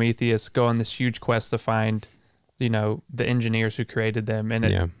in Prometheus go on this huge quest to find, the engineers who created them, and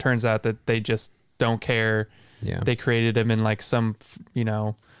it turns out that they just don't care. Yeah. They created them in like some,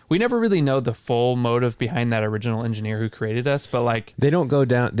 we never really know the full motive behind that original engineer who created us, but like They don't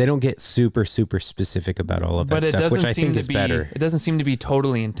get super, super specific about all of that but it stuff, doesn't which I seem think to is be better. it doesn't seem to be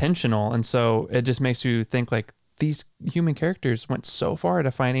totally intentional, and so it just makes you think like these human characters went so far to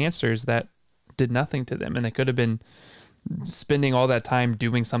find answers that did nothing to them, and they could have been spending all that time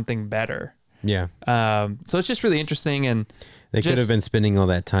doing something better. Yeah. So it's just really interesting, and They could have been spending all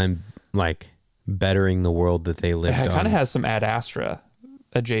that time like bettering the world that they lived it on. kind of has some Ad Astra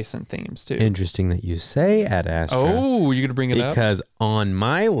adjacent themes too. Interesting that you say Ad Astra. Oh, you're gonna bring it up? Because on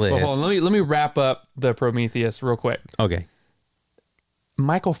my list. Well, hold on, let me wrap up the Prometheus real quick. Okay.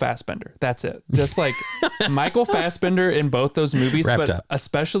 Michael Fassbender. That's it. Just like Michael Fassbender in both those movies, Wrapped but up.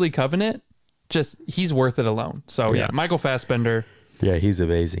 especially Covenant, just he's worth it alone. So yeah, Michael Fassbender. Yeah, he's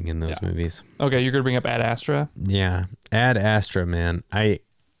amazing in those movies. Okay, you're gonna bring up Ad Astra. Yeah. Ad Astra, man. I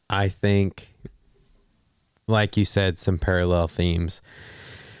think, like you said, some parallel themes.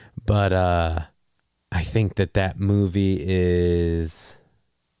 But I think that movie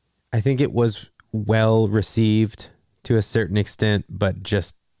I think it was well received to a certain extent, but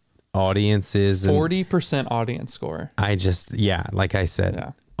just audiences. 40% audience score. Like I said,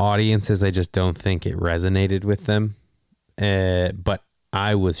 Yeah. audiences, I just don't think it resonated with them. But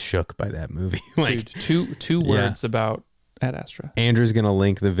I was shook by that movie. Like, Dude, two words about Ad Astra. Andrew's going to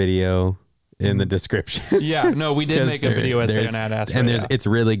link the video in the description. Yeah, no, we did make a video essay on Ad Astra. And it's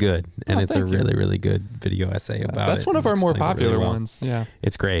really good. And it's a thank you. really, really good video essay about it. That's one of our more Explains it popular really well. ones. Yeah.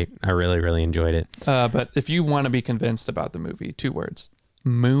 It's great. I really, really enjoyed it. But if you want to be convinced about the movie, 2 words: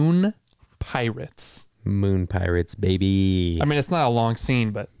 Moon Pirates. Moon Pirates, baby. I mean, it's not a long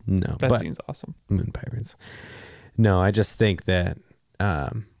scene, but No, that but scene's awesome. Moon Pirates. No, I just think that,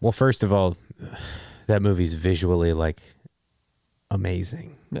 well, first of all, that movie's visually like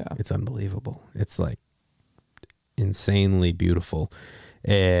amazing. Yeah. It's unbelievable. It's like insanely beautiful.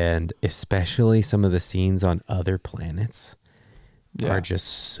 And especially some of the scenes on other planets are just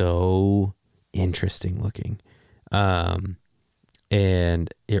so interesting looking. And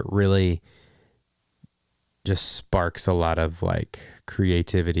it really just sparks a lot of like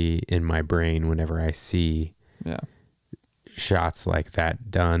creativity in my brain whenever I see shots like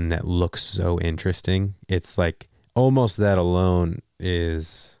that done that look so interesting. It's like almost that alone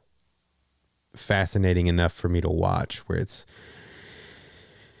is fascinating enough for me to watch, where it's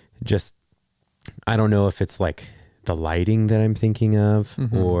just, I don't know if it's like the lighting that I'm thinking of,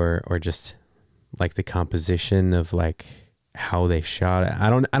 or just like the composition of like how they shot it. I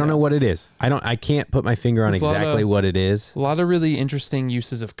don't know what it is. I can't put my finger on exactly what it is. A lot of really interesting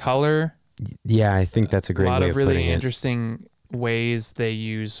uses of color. Yeah, I think that's a great way of putting it. A lot of really interesting ways they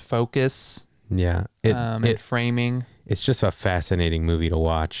use focus. Yeah. And framing. It's just a fascinating movie to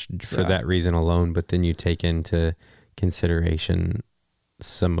watch for that reason alone, but then you take into consideration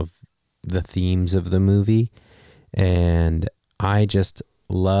some of the themes of the movie, and I just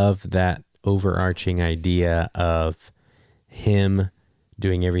love that overarching idea of him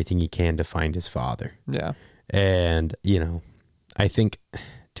doing everything he can to find his father. Yeah. And, you know, I think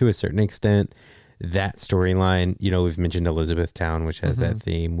to a certain extent that storyline, you know, we've mentioned Elizabethtown, which has that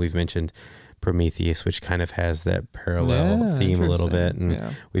theme. We've mentioned Prometheus, which kind of has that parallel theme a little bit.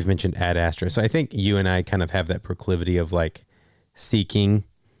 And we've mentioned Ad Astra. So I think you and I kind of have that proclivity of like seeking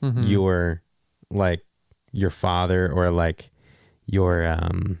your, like your father, or like your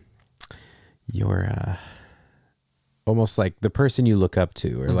almost like the person you look up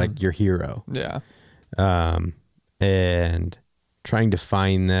to, or like your hero. Yeah. And trying to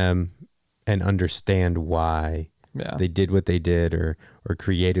find them and understand why they did what they did, or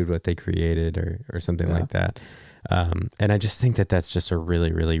created what they created, or something like that. And I just think that that's just a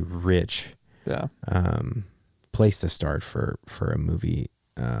really, really rich place to start for a movie,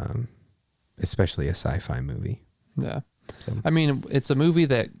 especially a sci-fi movie. Yeah. So. I mean, it's a movie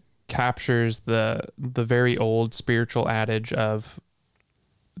that captures the very old spiritual adage of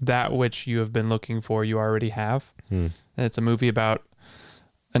that which you have been looking for, you already have. And it's a movie about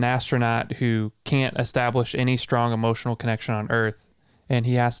an astronaut who can't establish any strong emotional connection on Earth, and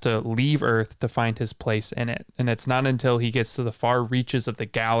he has to leave Earth to find his place in it. And it's not until he gets to the far reaches of the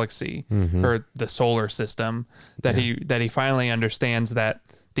galaxy or the solar system that he finally understands that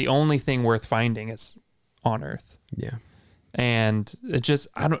the only thing worth finding is on Earth. Yeah. And it just,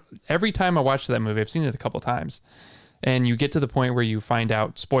 every time I watch that movie, I've seen it a couple times, and you get to the point where you find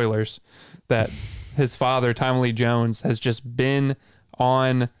out, spoilers, that his father, Tommy Lee Jones, has just been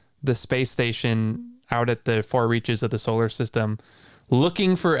on the space station out at the far reaches of the solar system,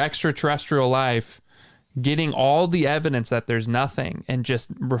 looking for extraterrestrial life, getting all the evidence that there's nothing, and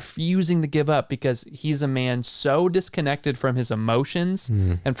just refusing to give up because he's a man so disconnected from his emotions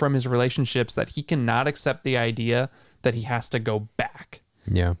and from his relationships that he cannot accept the idea that he has to go back.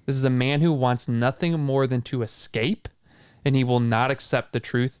 Yeah. This is a man who wants nothing more than to escape, and he will not accept the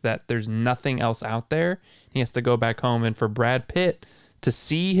truth that there's nothing else out there. He has to go back home. And for Brad Pitt to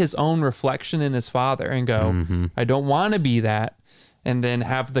see his own reflection in his father and go, I don't want to be that, and then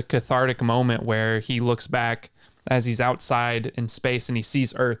have the cathartic moment where he looks back as he's outside in space and he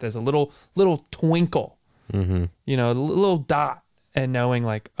sees Earth as a little twinkle, you know, a little dot, and knowing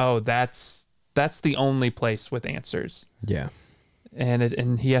like, oh, that's the only place with answers. Yeah.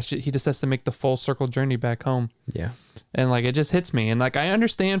 And he just has to make the full circle journey back home. Yeah. And like, it just hits me. And like, I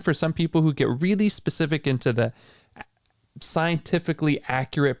understand for some people who get really specific into the scientifically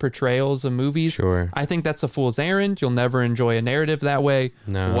accurate portrayals of movies. Sure. I think that's a fool's errand. You'll never enjoy a narrative that way.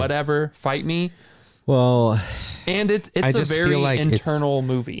 No. Whatever. Fight me. Well, and it's a very like internal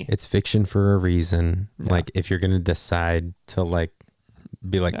movie. It's fiction for a reason. Yeah. Like, if you're going to decide to like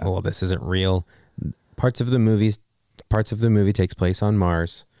be like, oh, well, this isn't real. Parts of the movie takes place on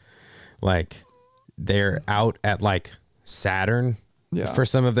Mars. Like, they're out at like Saturn. Yeah. For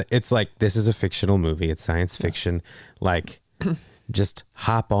some of it's like, this is a fictional movie. It's science fiction. Like, just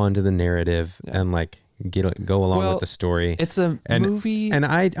hop onto the narrative and like go along with the story. It's a movie. And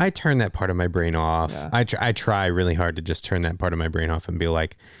I turn that part of my brain off. Yeah. I try really hard to just turn that part of my brain off and be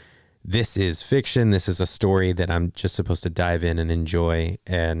like, this is fiction. This is a story that I'm just supposed to dive in and enjoy.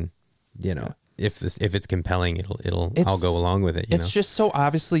 And, you know, if it's compelling, I'll go along with it. You know? Just so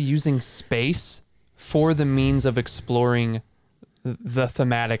obviously using space for the means of exploring the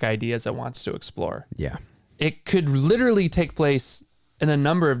thematic ideas it wants to explore. Yeah. It could literally take place in a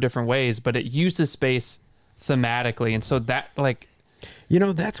number of different ways, but it uses space thematically. And so that, like, you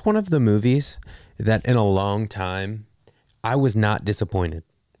know, that's one of the movies that in a long time I was not disappointed.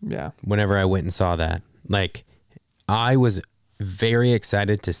 Yeah. Whenever I went and saw that, like, I was very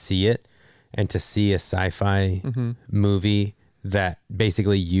excited to see it and to see a sci-fi movie that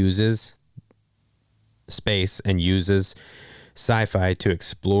basically uses space and uses sci-fi to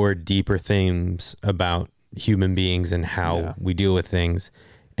explore deeper themes about human beings and how we deal with things.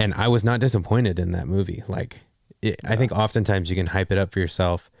 And I was not disappointed in that movie. Like, I think oftentimes you can hype it up for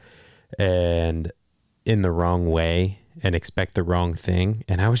yourself and in the wrong way and expect the wrong thing.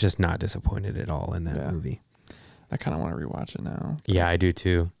 And I was just not disappointed at all in that movie. I kind of want to rewatch it now. Yeah, I do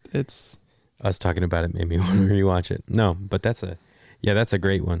too. It's Us talking about it made me want to rewatch it. No, but that's a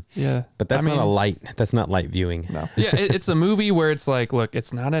great one. Yeah. But that's not light viewing. No. Yeah, it's a movie where it's like, look,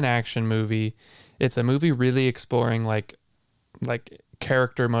 it's not an action movie. It's a movie really exploring like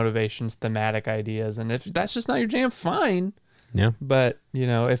character motivations, thematic ideas. And if that's just not your jam, fine. Yeah. But,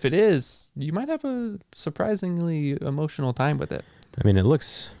 if it is, you might have a surprisingly emotional time with it. I mean, it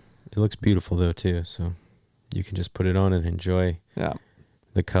looks beautiful though too, so you can just put it on and enjoy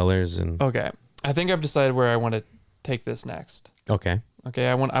the colors and Okay. I think I've decided where I want to take this next. Okay. Okay,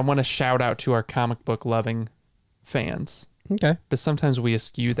 I want to shout out to our comic book loving fans. Okay. But sometimes we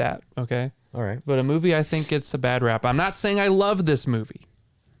eschew that, okay? All right. But a movie, I think it's a bad rap. I'm not saying I love this movie.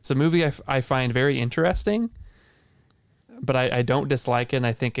 It's a movie I find very interesting, but I don't dislike it, and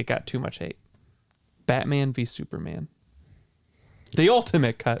I think it got too much hate. Batman v Superman. The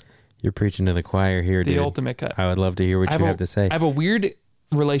ultimate cut. You're preaching to the choir here, dude. The ultimate cut. I would love to hear what you have to say. I have a weird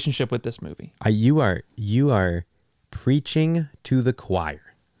relationship with this movie. You are preaching to the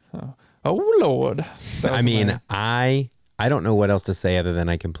choir. Oh Lord. I mean, I don't know what else to say other than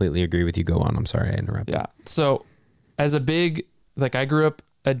I completely agree with you. Go on. I'm sorry I interrupted. Yeah. So as a big, I grew up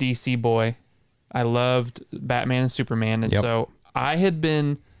a DC boy. I loved Batman and Superman. And so I had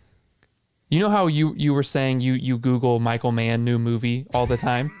been, how you were saying you Google Michael Mann new movie all the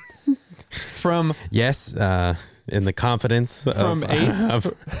time? Yes, in the confidence from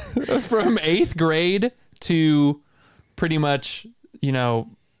eighth grade to pretty much,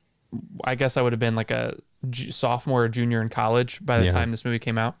 I guess I would have been like a sophomore or junior in college by the time this movie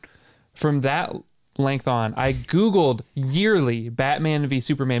came out. From that length on, I Googled yearly Batman v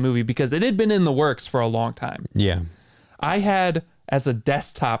Superman movie because it had been in the works for a long time. Yeah. I had as a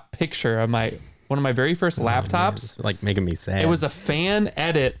desktop picture of one of my very first laptops. Man, it's making me sad. It was a fan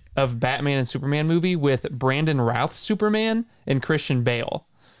edit of Batman and Superman movie with Brandon Routh Superman and Christian Bale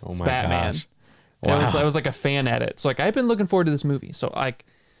as Batman. Gosh. Wow. It was like a fan edit. So I've been looking forward to this movie. So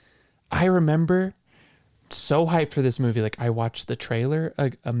I remember so hyped for this movie. I watched the trailer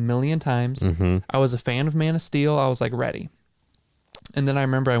a million times. Mm-hmm. I was a fan of Man of Steel. I was ready. And then I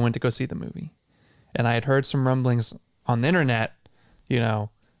remember I went to go see the movie, and I had heard some rumblings on the internet,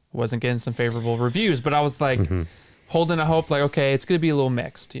 wasn't getting some favorable reviews, but I was holding a hope, okay, it's going to be a little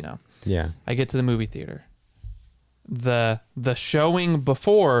mixed, Yeah. I get to the movie theater. The showing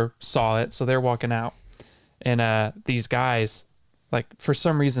before saw it, so they're walking out, and these guys, for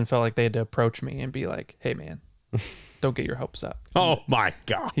some reason, felt like they had to approach me and be like, "Hey, man, don't get your hopes up." Oh my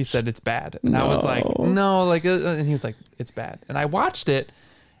God. He said it's bad, and I was like, "No," and he was like, "It's bad." And I watched it,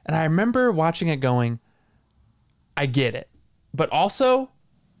 and I remember watching it going, "I get it," but also,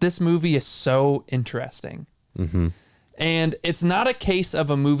 this movie is so interesting. Mm-hmm. And it's not a case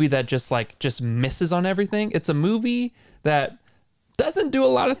of a movie that just misses on everything. It's a movie that doesn't do a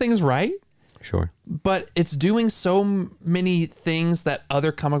lot of things right. Sure. But it's doing so many things that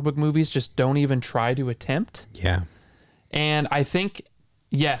other comic book movies just don't even try to attempt. Yeah. And I think,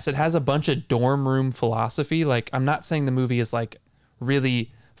 yes, it has a bunch of dorm room philosophy. I'm not saying the movie is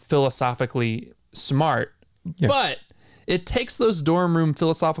really philosophically smart, but it takes those dorm room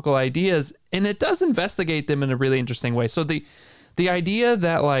philosophical ideas and it does investigate them in a really interesting way. So the idea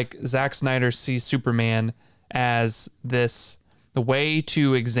that Zack Snyder sees Superman as the way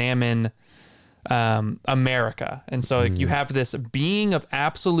to examine America, and so you have this being of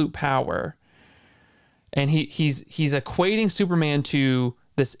absolute power, and he's equating Superman to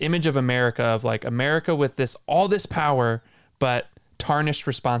this image of America, of America with all this power but tarnished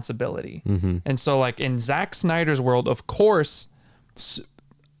responsibility. Mm-hmm. And so in Zack Snyder's world, of course,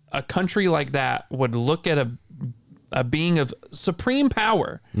 a country like that would look at a being of supreme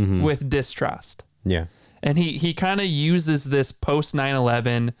power with distrust. Yeah. And he kind of uses this post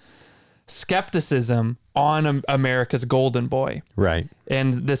 9/11 skepticism on America's golden boy. Right.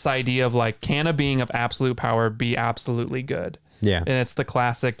 And this idea of can a being of absolute power be absolutely good? Yeah. And it's the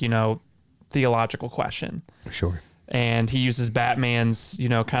classic, theological question. Sure. And he uses Batman's,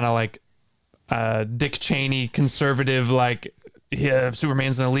 kind of Dick Cheney conservative,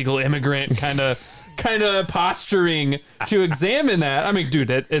 Superman's an illegal immigrant kind of kind of posturing to examine that. I mean, dude,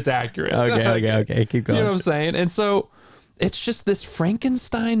 it's accurate. Okay. Keep going. You know what I'm saying? And so it's just this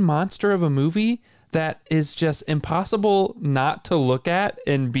Frankenstein monster of a movie that is just impossible not to look at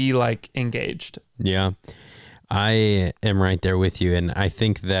and be like engaged. Yeah, I am right there with you. And I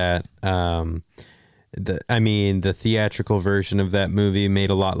think that, the theatrical version of that movie made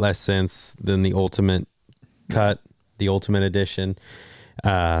a lot less sense than the ultimate cut, the ultimate edition.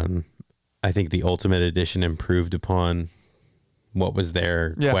 I think the ultimate edition improved upon what was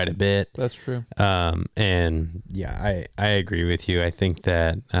there quite a bit. That's true. And yeah, I agree with you. I think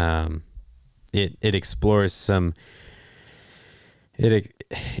that it explores some,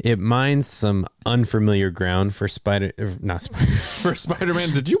 it mines some unfamiliar ground for For Spider-Man.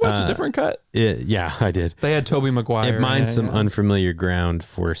 Did you watch a different cut? Yeah, I did. They had Tobey Maguire. It mines some unfamiliar ground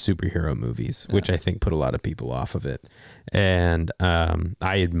for superhero movies, which I think put a lot of people off of it. And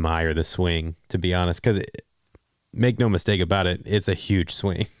I admire the swing, to be honest, because make no mistake about it, it's a huge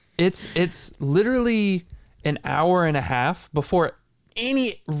swing. It's literally an hour and a half before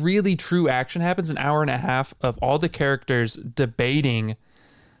any really true action happens. An hour and a half of all the characters debating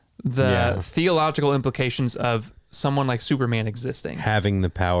the theological implications of someone like Superman existing, having the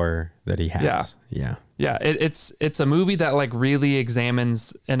power that he has. Yeah. It's a movie that like really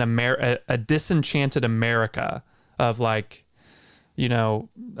examines a disenchanted America of like, you know,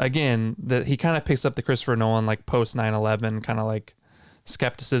 again, that he kind of picks up the Christopher Nolan like post 9/11 kind of like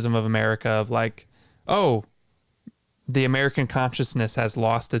skepticism of America of like, oh, the American consciousness has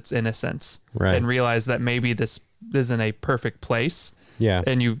lost its innocence, right, and realize that maybe this isn't a perfect place. Yeah.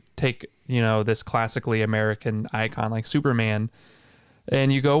 And you take, you know, this classically American icon like Superman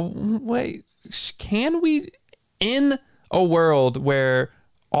and you go, wait, can we, in a world where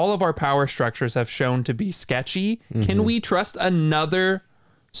all of our power structures have shown to be sketchy, can we trust another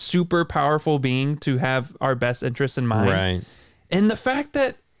super powerful being to have our best interests in mind? Right. And the fact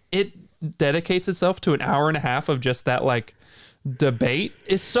that it dedicates itself to an hour and a half of just that like debate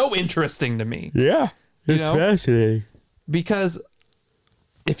is so interesting to me. Yeah. It's know? fascinating. Because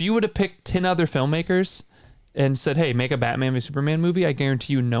if you would have picked 10 other filmmakers and said, hey, make a Batman v Superman movie, I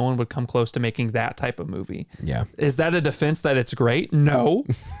guarantee you no one would come close to making that type of movie. Yeah. Is that a defense that it's great? No.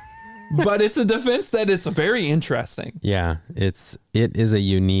 But it's a defense that it's very interesting. Yeah. It is a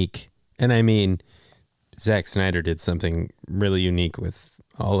unique, and I mean, Zack Snyder did something really unique with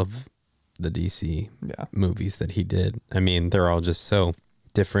all of the DC movies that he did. I mean, they're all just so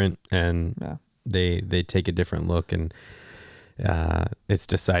different, and they take a different look, and it's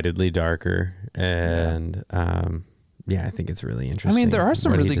decidedly darker, and I think it's really interesting. I mean, there are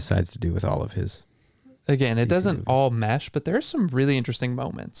some what really he decides to do with all of his. Again, it DC doesn't movies. all mesh, but there's some really interesting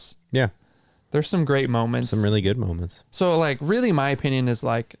moments. Yeah, there's some great moments, some really good moments. So, like, really, my opinion is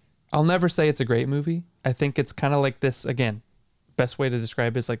like, I'll never say it's a great movie. I think it's kind of like this again. Best way to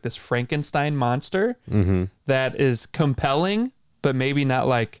describe it is like this Frankenstein monster that is compelling, but maybe not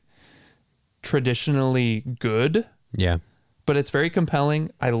like traditionally good. Yeah. But it's very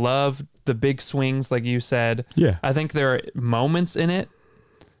compelling. I love the big swings, like you said. Yeah. I think there are moments in it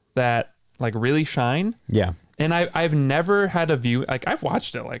that like really shine. Yeah. And I've never had a view, like I've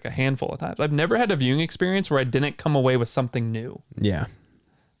watched it like a handful of times. I've never had a viewing experience where I didn't come away with something new. Yeah.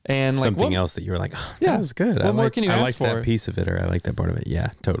 And like something else that you were like, oh, yeah, that was good. What more can you ask like for? that piece of it, or I like that part of it.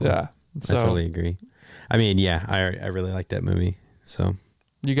 Yeah, totally. Yeah. So, I totally agree. I mean, yeah, I really like that movie. So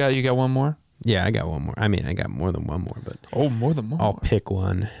you got one more? Yeah, I got one more. I mean, I got more than one more, but more than one. I'll pick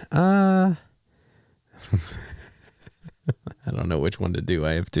one. I don't know which one to do.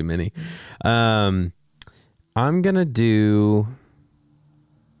 I have too many. I'm gonna do,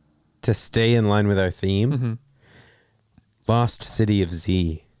 to stay in line with our theme, Lost City of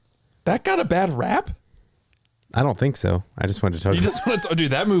Z. That got a bad rap? I don't think so. I just wanted to talk. You just want to,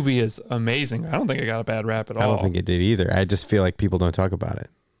 dude, that movie is amazing. I don't think it got a bad rap at all. I don't think it did either. I just feel like people don't talk about it.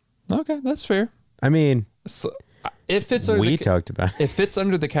 Okay, that's fair. I mean, So, it fits under we talked about it. It fits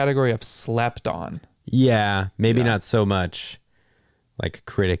under the category of slept on. Yeah, maybe not so much like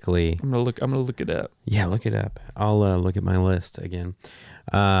critically. I'm gonna look it up. Yeah, look it up. I'll look at my list again.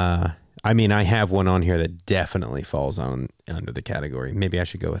 I mean, I have one on here that definitely falls under the category. Maybe I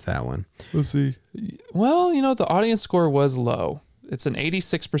should go with that one. Let's see. Well, you know, the audience score was low. It's an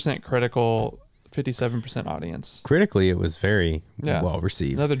 86% critical, 57% audience. Critically, it was very well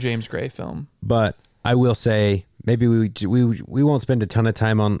received. Another James Gray film. But I will say, maybe we won't spend a ton of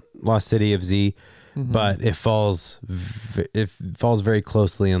time on Lost City of Z, but it falls very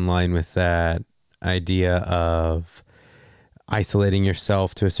closely in line with that idea of, isolating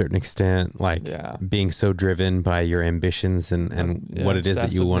yourself to a certain extent, like Yeah. being so driven by your ambitions and Yeah, what it is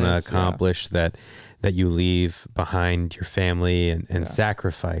that you want to obsessiveness, yeah. accomplish that you leave behind your family and Yeah.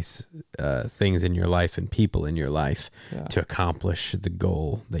 sacrifice things in your life and people in your life Yeah. to accomplish the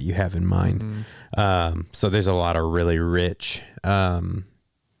goal that you have in mind. Mhm. So there's a lot of really rich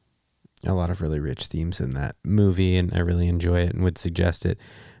themes in that movie, and I really enjoy it and would suggest it.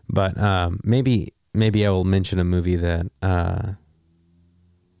 But maybe I will mention a movie that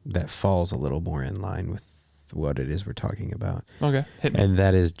that falls a little more in line with what it is we're talking about, Okay. Hit me. and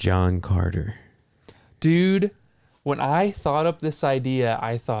that is John Carter. Dude, when I thought up this idea,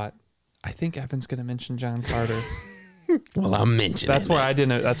 I thought, I think Evan's gonna mention John Carter. Well, I'm mentioning That's why I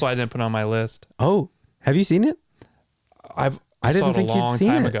didn't put it on my list. Oh, have you seen it? I I saw didn't it a think you'd long seen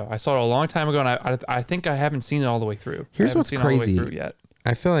time it. ago. I saw it a long time ago, and I think I haven't seen it all the way through. Here's I haven't what's seen it all the way crazy. through yet.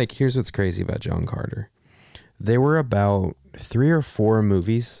 I feel like here's what's crazy about John Carter. There were about 3 or 4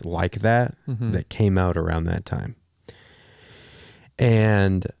 movies like that that came out around that time.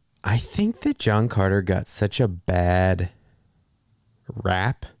 And I think that John Carter got such a bad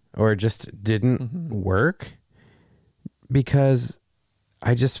rap, or just didn't work, because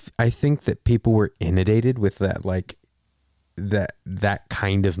I think that people were inundated with that, like that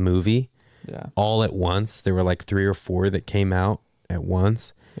kind of movie Yeah. all at once. There were like 3 or 4 that came out at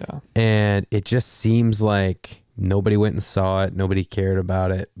once. Yeah. And it just seems like nobody went and saw it. Nobody cared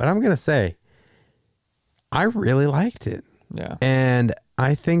about it. But I'm going to say, I really liked it. Yeah. And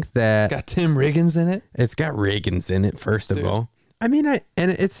I think that It's got Tim Riggins in it. it's got Reagan's in it, first of Dude. all. I mean, and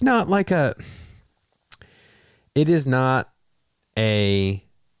it's not like it is not a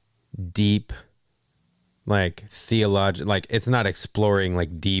deep, like theological, like it's not exploring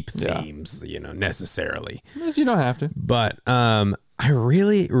like deep Yeah. themes, necessarily. But you don't have to. But I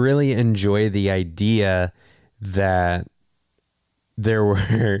really, really enjoy the idea that there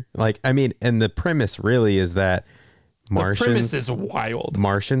were and the premise really is that The premise is wild.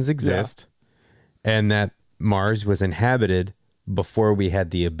 Martians exist, and that Mars was inhabited before we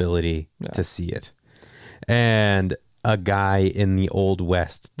had the ability to see it. And a guy in the Old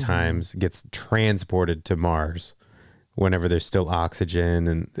West times gets transported to Mars whenever there's still oxygen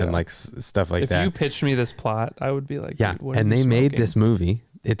and like stuff like If that. you pitched me this plot, I would be like, Yeah, dude, what are and you they made smoking? this movie.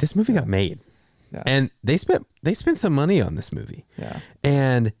 This movie got made, Yeah. and they spent some money on this movie. Yeah.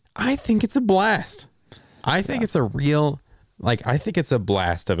 And I think it's a blast. I think it's a real, I think it's a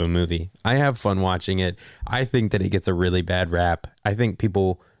blast of a movie. I have fun watching it. I think that it gets a really bad rap. I think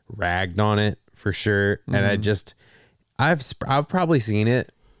people ragged on it for sure, and I've probably seen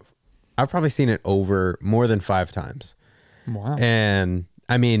it. I've probably seen it over more than 5 times. Wow. And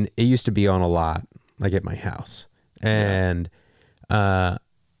I mean, it used to be on a lot, like at my house. And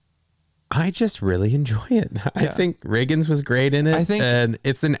I just really enjoy it. I think Reagan's was great in it. And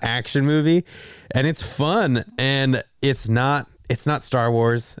it's an action movie, and it's fun, and it's not Star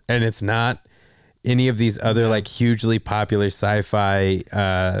Wars, and it's not any of these other like hugely popular sci-fi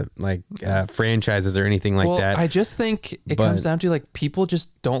franchises or anything like that. I just think it comes down to like people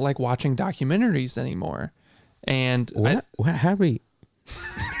just don't like watching documentaries anymore. And how do we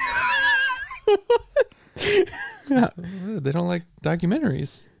they don't like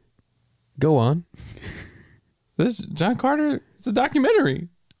documentaries. go on? This John Carter is a documentary.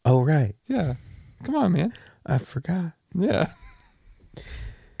 Oh, right. Yeah. Come on, man. I forgot. Yeah.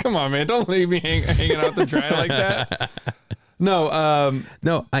 Come on, man. Don't leave me hanging out to dry like that. No,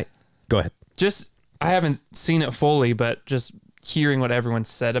 go ahead. I haven't seen it fully, but just hearing what everyone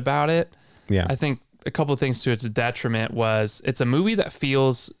said about it, Yeah. I think a couple of things to its detriment was it's a movie that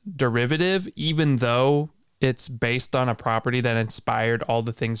feels derivative, even though it's based on a property that inspired all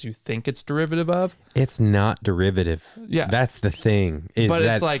the things you think it's derivative of. It's not derivative. Yeah. That's the thing. But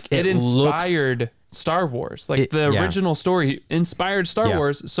it's like it inspired Star Wars. Like the original story inspired Star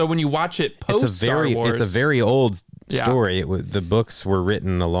Wars. So when you watch it post Star Wars, it's a very old story. The books were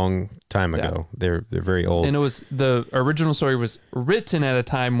written a long time ago. They're very old. And the original story was written at a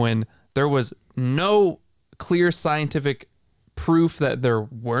time when there was no clear scientific proof that there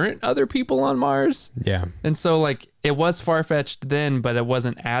weren't other people on Mars. Yeah. And so like it was far-fetched then, but it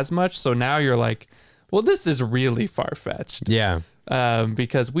wasn't as much. So now you're like, well, this is really far-fetched. Yeah.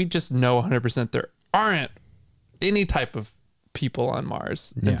 Because we just know 100% there aren't any type of people on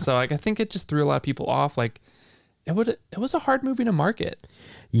Mars. Yeah. And so like I think it just threw a lot of people off. Like it was a hard movie to market.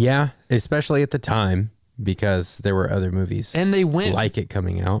 Yeah, especially at the time, because there were other movies and they went like it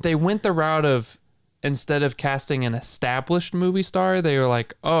coming out. They went the route of, instead of casting an established movie star, they were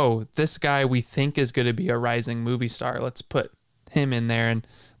like, oh, this guy we think is going to be a rising movie star. Let's put him in there. And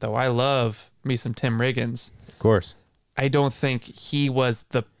though I love me some Tim Riggins, Of course. I don't think he was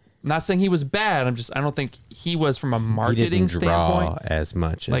not saying he was bad. I don't think he was from a marketing standpoint as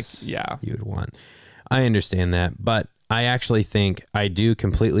much as yeah, you would want. I understand that, but I actually think I do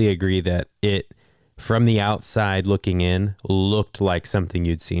completely agree that it, from the outside looking in, looked like something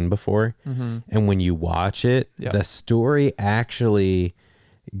you'd seen before. And when you watch it, the story actually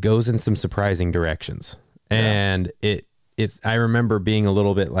goes in some surprising directions. And I remember being a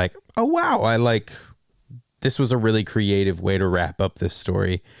little bit like, oh wow, this was a really creative way to wrap up this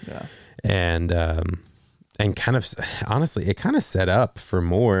story. Yeah. And kind of, honestly, it kind of set up for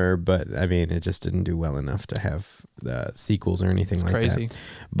more, but I mean, it just didn't do well enough to have the sequels or anything like crazy. that.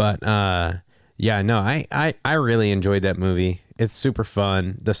 But yeah, no, I really enjoyed that movie. It's super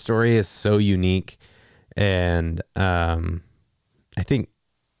fun. The story is so unique, and I think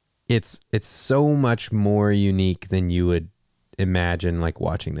it's so much more unique than you would imagine, like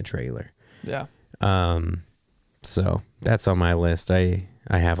watching the trailer. Yeah. So that's on my list. I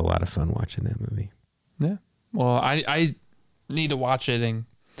have a lot of fun watching that movie. Yeah. Well, I need to watch it and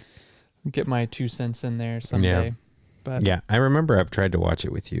get my 2 cents in there someday. Yeah. But yeah, I remember I've tried to watch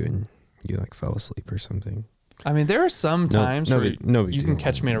it with you and you like fell asleep or something. I mean, there are some times where you can deal.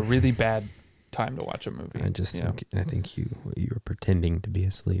 catch me at a really bad time to watch a movie. I just think you were pretending to be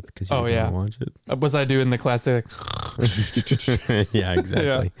asleep because you didn't want to watch it. Was I doing the classic? Yeah,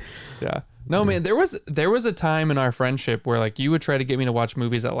 exactly. Yeah. No, man, there was a time in our friendship where like you would try to get me to watch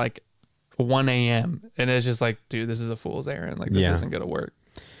movies at like 1 a.m. and it's just like, dude, this is a fool's errand. Like this isn't gonna work.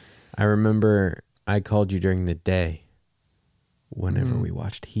 I remember I called you during the day whenever we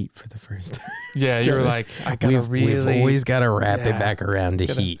watched Heat for the first time. Yeah, you were like, I gotta we've always got to wrap it back around to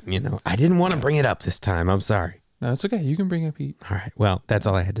Heat, you know. I didn't want to bring it up this time. I'm sorry. No, it's okay. You can bring up Heat. All right. Well, that's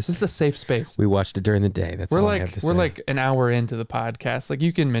all I had to say. This is a safe space. We watched it during the day. That's all I have to say. We're like an hour into the podcast. Like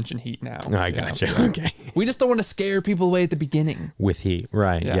you can mention Heat now. Oh, I got you. Okay. We just don't want to scare people away at the beginning. With Heat,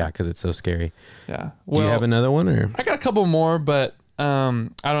 right? Yeah, because it's so scary. Yeah. Do you have another one, or I got a couple more, but I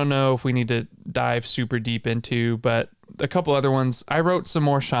don't know if we need to dive super deep into. But a couple other ones. I wrote some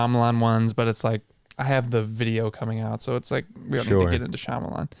more Shyamalan ones, but it's like I have the video coming out, so it's like we don't need to get into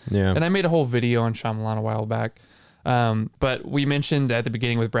Shyamalan. Yeah. And I made a whole video on Shyamalan a while back. But we mentioned at the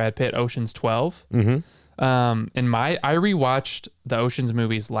beginning with Brad Pitt, Ocean's 12. Mm-hmm. And I rewatched the Ocean's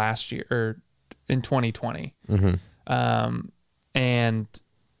movies last year or in 2020. Mm-hmm. And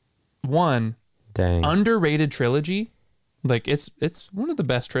one underrated trilogy. Like it's one of the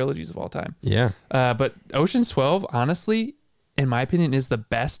best trilogies of all time. Yeah. But Ocean's 12, honestly, in my opinion, is the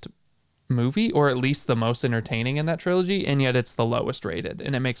best movie, or at least the most entertaining in that trilogy, and yet it's the lowest rated,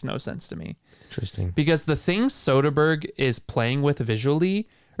 and it makes no sense to me. Interesting. Because the things Soderbergh is playing with visually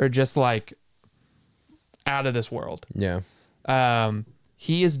are just like out of this world. Yeah.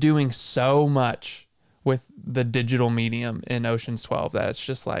 He is doing so much with the digital medium in Ocean's 12 that it's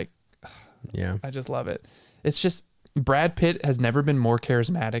just like, yeah, I just love it. It's just Brad Pitt has never been more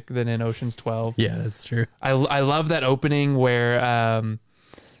charismatic than in Ocean's 12. Yeah, that's true. I love that opening where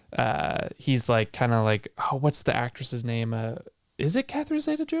he's like kind of like, oh, what's the actress's name? Is it Catherine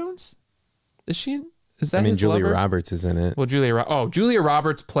Zeta-Jones? Is that I mean, his Julia lover? Roberts is in it. Well, Julia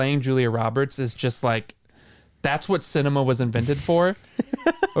Roberts playing Julia Roberts is just like, that's what cinema was invented for.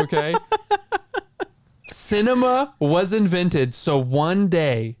 Okay. Cinema was invented so one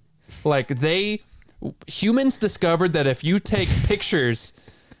day, like humans discovered that if you take pictures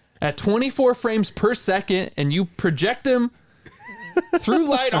at 24 frames per second and you project them through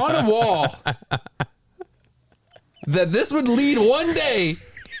light on a wall, that this would lead one day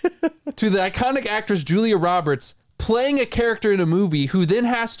to the iconic actress Julia Roberts playing a character in a movie who then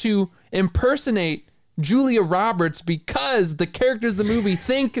has to impersonate Julia Roberts because the characters in the movie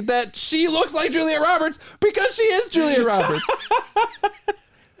think that she looks like Julia Roberts because she is Julia Roberts.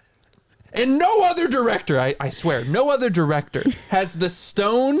 And no other director, I swear, no other director has the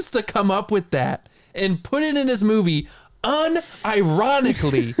stones to come up with that and put it in his movie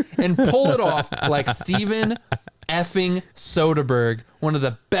unironically and pull it off like Steven effing Soderbergh, one of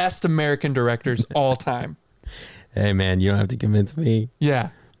the best American directors all time. Hey, man, you don't have to convince me.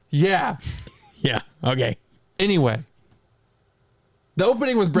 Yeah. Yeah. Yeah. Okay. Anyway, the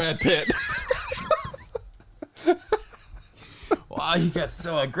opening with Brad Pitt. Wow, you got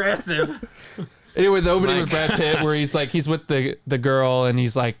so aggressive. Anyway, the opening with Brad Pitt, where he's like, he's with the girl and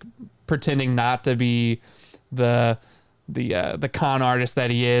he's like pretending not to be the con artist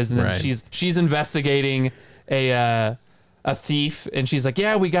that he is, and then she's investigating a a thief, and she's like,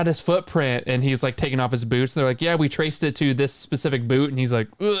 yeah, we got his footprint, and he's like taking off his boots, and they're like, yeah, we traced it to this specific boot, and he's like,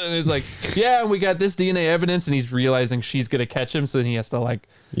 ugh, and he's like, yeah, and we got this DNA evidence, and he's realizing she's gonna catch him, so then he has to like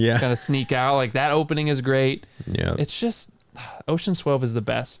kind of sneak out. Like that opening is great. Yeah, it's just Ocean's 12 is the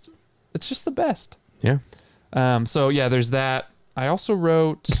best. It's just the best. Yeah. So yeah, there's that. I also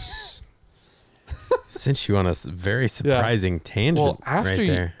wrote. Since you on a very surprising tangent,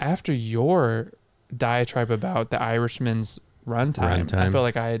 after your diatribe about the Irishman's runtime, I feel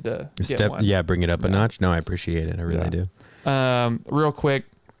like I had to get one. Yeah, bring it up a notch. No, I appreciate it. I really do. Real quick,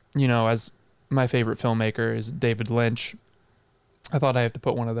 as my favorite filmmaker is David Lynch, I thought I have to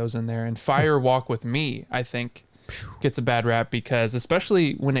put one of those in there. And Fire Walk with Me, I think, gets a bad rap because,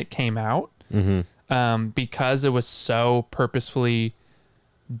 especially when it came out, because it was so purposefully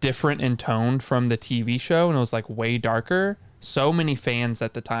different in tone from the TV show, and it was like way darker. So many fans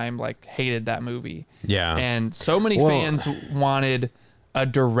at the time like hated that movie. Yeah. And so many fans wanted a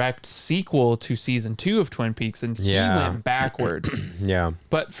direct sequel to season 2 of Twin Peaks, and he went backwards. Yeah.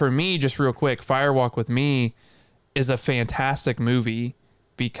 But for me, just real quick, Fire Walk with Me is a fantastic movie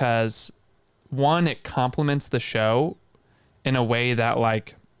because one, it complements the show in a way that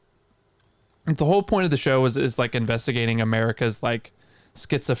like the whole point of the show is like investigating America's like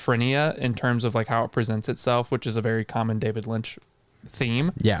schizophrenia in terms of like how it presents itself, which is a very common David Lynch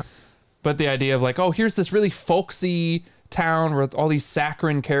theme. Yeah. But the idea of like, oh, here's this really folksy town with all these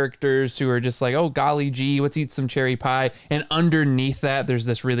saccharine characters who are just like, oh, golly gee, let's eat some cherry pie. And underneath that, there's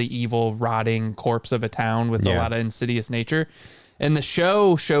this really evil, rotting corpse of a town with a lot of insidious nature. And the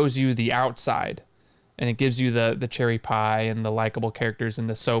show shows you the outside, and it gives you the cherry pie and the likable characters and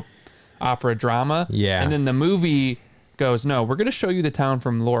the soap opera drama. Yeah. And then the movie goes, no, we're going to show you the town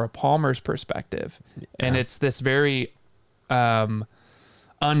from Laura Palmer's perspective. And it's this very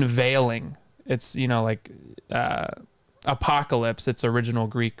unveiling. It's, like apocalypse, its original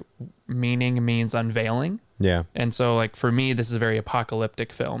Greek meaning means unveiling. Yeah. And so like for me, this is a very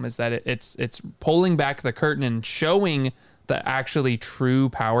apocalyptic film, is that it's pulling back the curtain and showing the actually true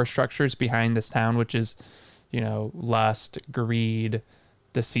power structures behind this town, which is, lust, greed,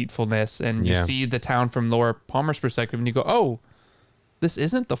 deceitfulness. And you see the town from Laura Palmer's perspective, and you go, oh, this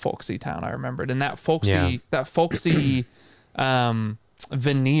isn't the folksy town I remembered. And that folksy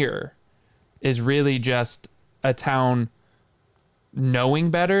veneer is really just a town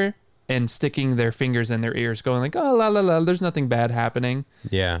knowing better and sticking their fingers in their ears, going like, oh, la, la, la, there's nothing bad happening.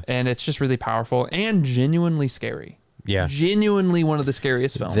 Yeah. And it's just really powerful and genuinely scary. Yeah. Genuinely one of the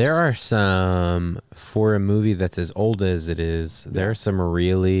scariest films. There are some, for a movie that's as old as it is, there are some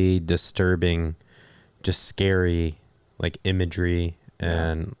really disturbing, just scary, like imagery,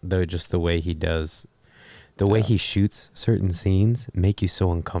 and just the way he does, the way he shoots certain scenes make you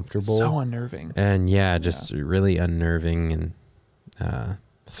so uncomfortable. So unnerving. And just really unnerving and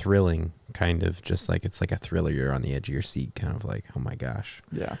thrilling, kind of just like, it's like a thriller. You're on the edge of your seat, kind of like, oh my gosh.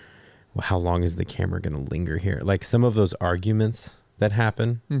 Yeah. How long is the camera going to linger here? Like some of those arguments that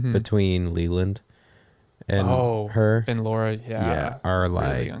happen between Leland and her and Laura, are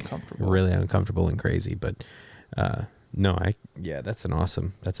really like uncomfortable. And crazy. But that's an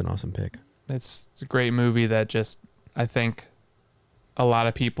awesome pick. It's a great movie that just, I think a lot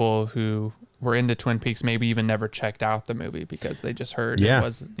of people who were into Twin Peaks maybe even never checked out the movie because they just heard it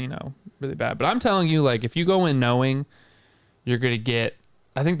was, really bad. But I'm telling you, like, if you go in knowing you're going to get,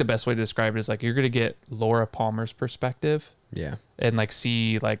 I think the best way to describe it is like you're going to get Laura Palmer's perspective. Yeah. And like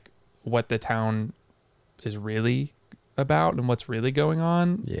see like what the town is really about and what's really going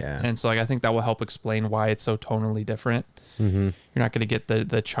on. Yeah. And so like I think that will help explain why it's so tonally different. Mm-hmm. You're not going to get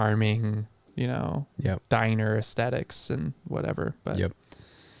the charming, diner aesthetics and whatever. But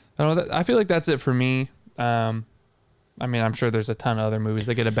I feel like that's it for me. I mean, I'm sure there's a ton of other movies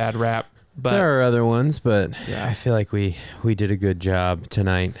that get a bad rap. But there are other ones, but I feel like we did a good job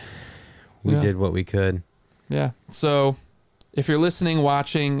tonight. We did what we could. Yeah. So if you're listening,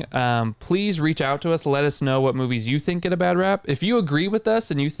 watching, please reach out to us. Let us know what movies you think get a bad rap. If you agree with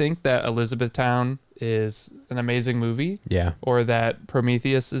us and you think that Elizabethtown is an amazing movie, or that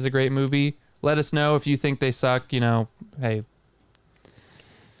Prometheus is a great movie, let us know. If you think they suck, hey.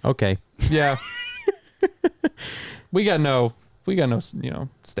 Okay. Yeah. We got no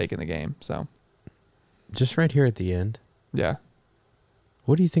stake in the game. So just right here at the end. Yeah.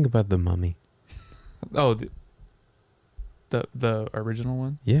 What do you think about The Mummy? Oh, the original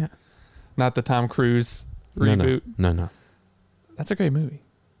one? Yeah. Not the Tom Cruise reboot? No. That's a great movie.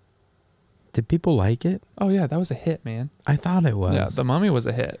 Did people like it? Oh yeah, that was a hit, man. I thought it was. Yeah, The Mummy was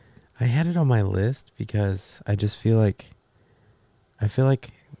a hit. I had it on my list because I just feel like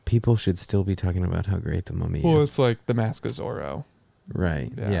people should still be talking about how great the Mummy Well, is. it's like The Mask of Zorro.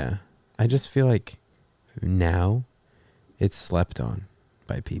 Right. Yeah. Yeah. I just feel like now it's slept on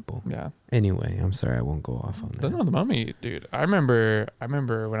by people. Yeah. Anyway, I'm sorry I won't go off on that. No, The Mummy, dude. I remember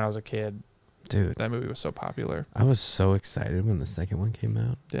when I was a kid, Dude, that movie was so popular. I was so excited when the second one came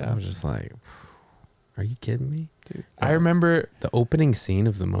out. Yeah. I was just like, are you kidding me? Dude, I remember The opening scene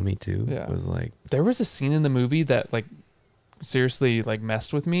of The Mummy 2 Yeah. was like, there was a scene in the movie that like seriously like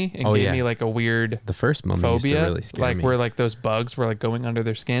messed with me and Oh, gave yeah. me like a weird the first Mummy used to phobia, really scare like me. where like those bugs were like going under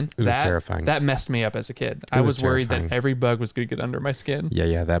their skin. It was that, terrifying. That messed me up as a kid. It I was was worried terrifying. that every bug was going to get under my skin.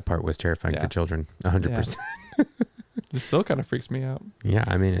 Yeah, that part was terrifying Yeah. for children. 100%. It still kind of freaks me out. Yeah,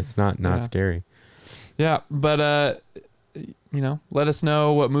 I mean, it's not Yeah. scary. Yeah, but let us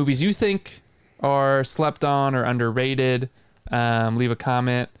know what movies you think are slept on or underrated. Leave a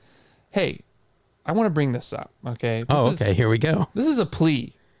comment. Hey, I want to bring this up. Okay. Okay, here we go. This is a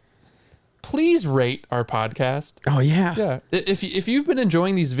plea. Please rate our podcast. Oh, yeah. Yeah. If you've been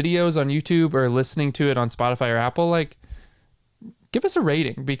enjoying these videos on YouTube or listening to it on Spotify or Apple, like, give us a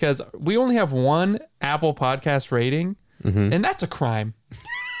rating because we only have one Apple Podcast rating, and that's a crime.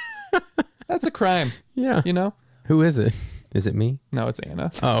 That's a crime. Yeah. You know? Who is it? Is it me? No, it's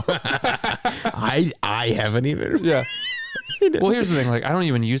Anna. Oh, I haven't even. Yeah. Well, here's the thing. Like, I don't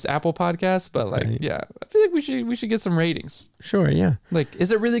even use Apple Podcasts, but like, Right. yeah, I feel like we should get some ratings. Sure, yeah. Like,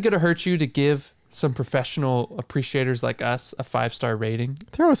 is it really going to hurt you to give some professional appreciators like us a 5-star rating?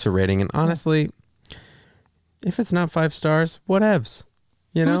 Throw us a rating, and honestly, if it's not 5 stars, whatevs.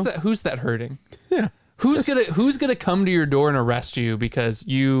 You know? Who's that hurting? Yeah. Who's gonna come to your door and arrest you because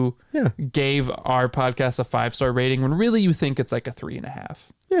you Yeah. gave our podcast a 5-star rating when really you think it's like a 3.5?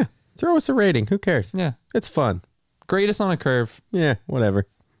 Yeah. Throw us a rating. Who cares? Yeah. It's fun. Grade us on a curve. Yeah, whatever.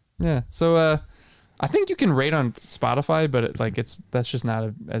 Yeah. So I think you can rate on Spotify, but that's just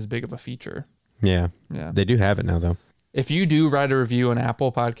not as big of a feature. Yeah. Yeah. They do have it now, though. If you do write a review on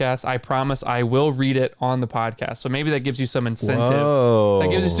Apple Podcasts, I promise I will read it on the podcast. So maybe that gives you some incentive. Whoa. That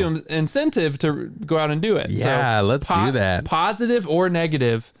gives you some incentive to go out and do it. Yeah, So let's do that. Positive or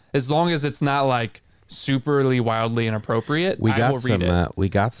negative, as long as it's not like superly wildly inappropriate. We I got will some. read it. We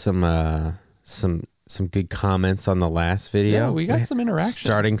got some good comments on the last video. Yeah, we got some interaction.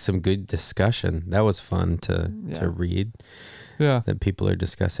 Starting some good discussion. That was fun to read. Yeah. That people are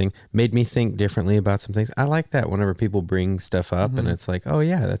discussing. Made me think differently about some things. I like that whenever people bring stuff up and it's like, oh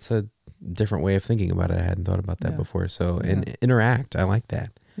yeah, that's a different way of thinking about it. I hadn't thought about that before. So and interact. I like that.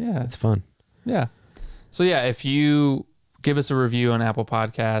 Yeah. It's fun. Yeah. So yeah, if you give us a review on Apple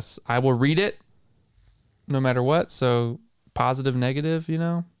Podcasts, I will read it no matter what. So positive, negative,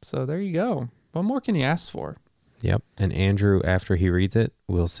 So there you go. What more can you ask for? Yep. And Andrew, after he reads it,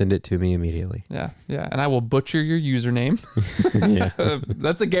 will send it to me immediately. Yeah. Yeah. And I will butcher your username. Yeah.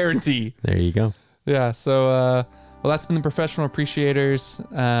 That's a guarantee. There you go. Yeah. So, well, that's been the Professional Appreciators.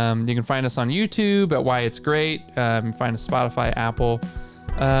 You can find us on YouTube at Why It's Great. Find us Spotify, Apple.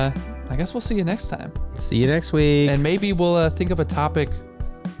 I guess we'll see you next time. See you next week. And maybe we'll think of a topic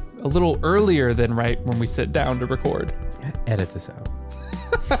a little earlier than right when we sit down to record. Edit this out.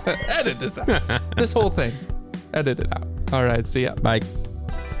 Edit this out. This whole thing. Edit it out. All right. See ya. Bye.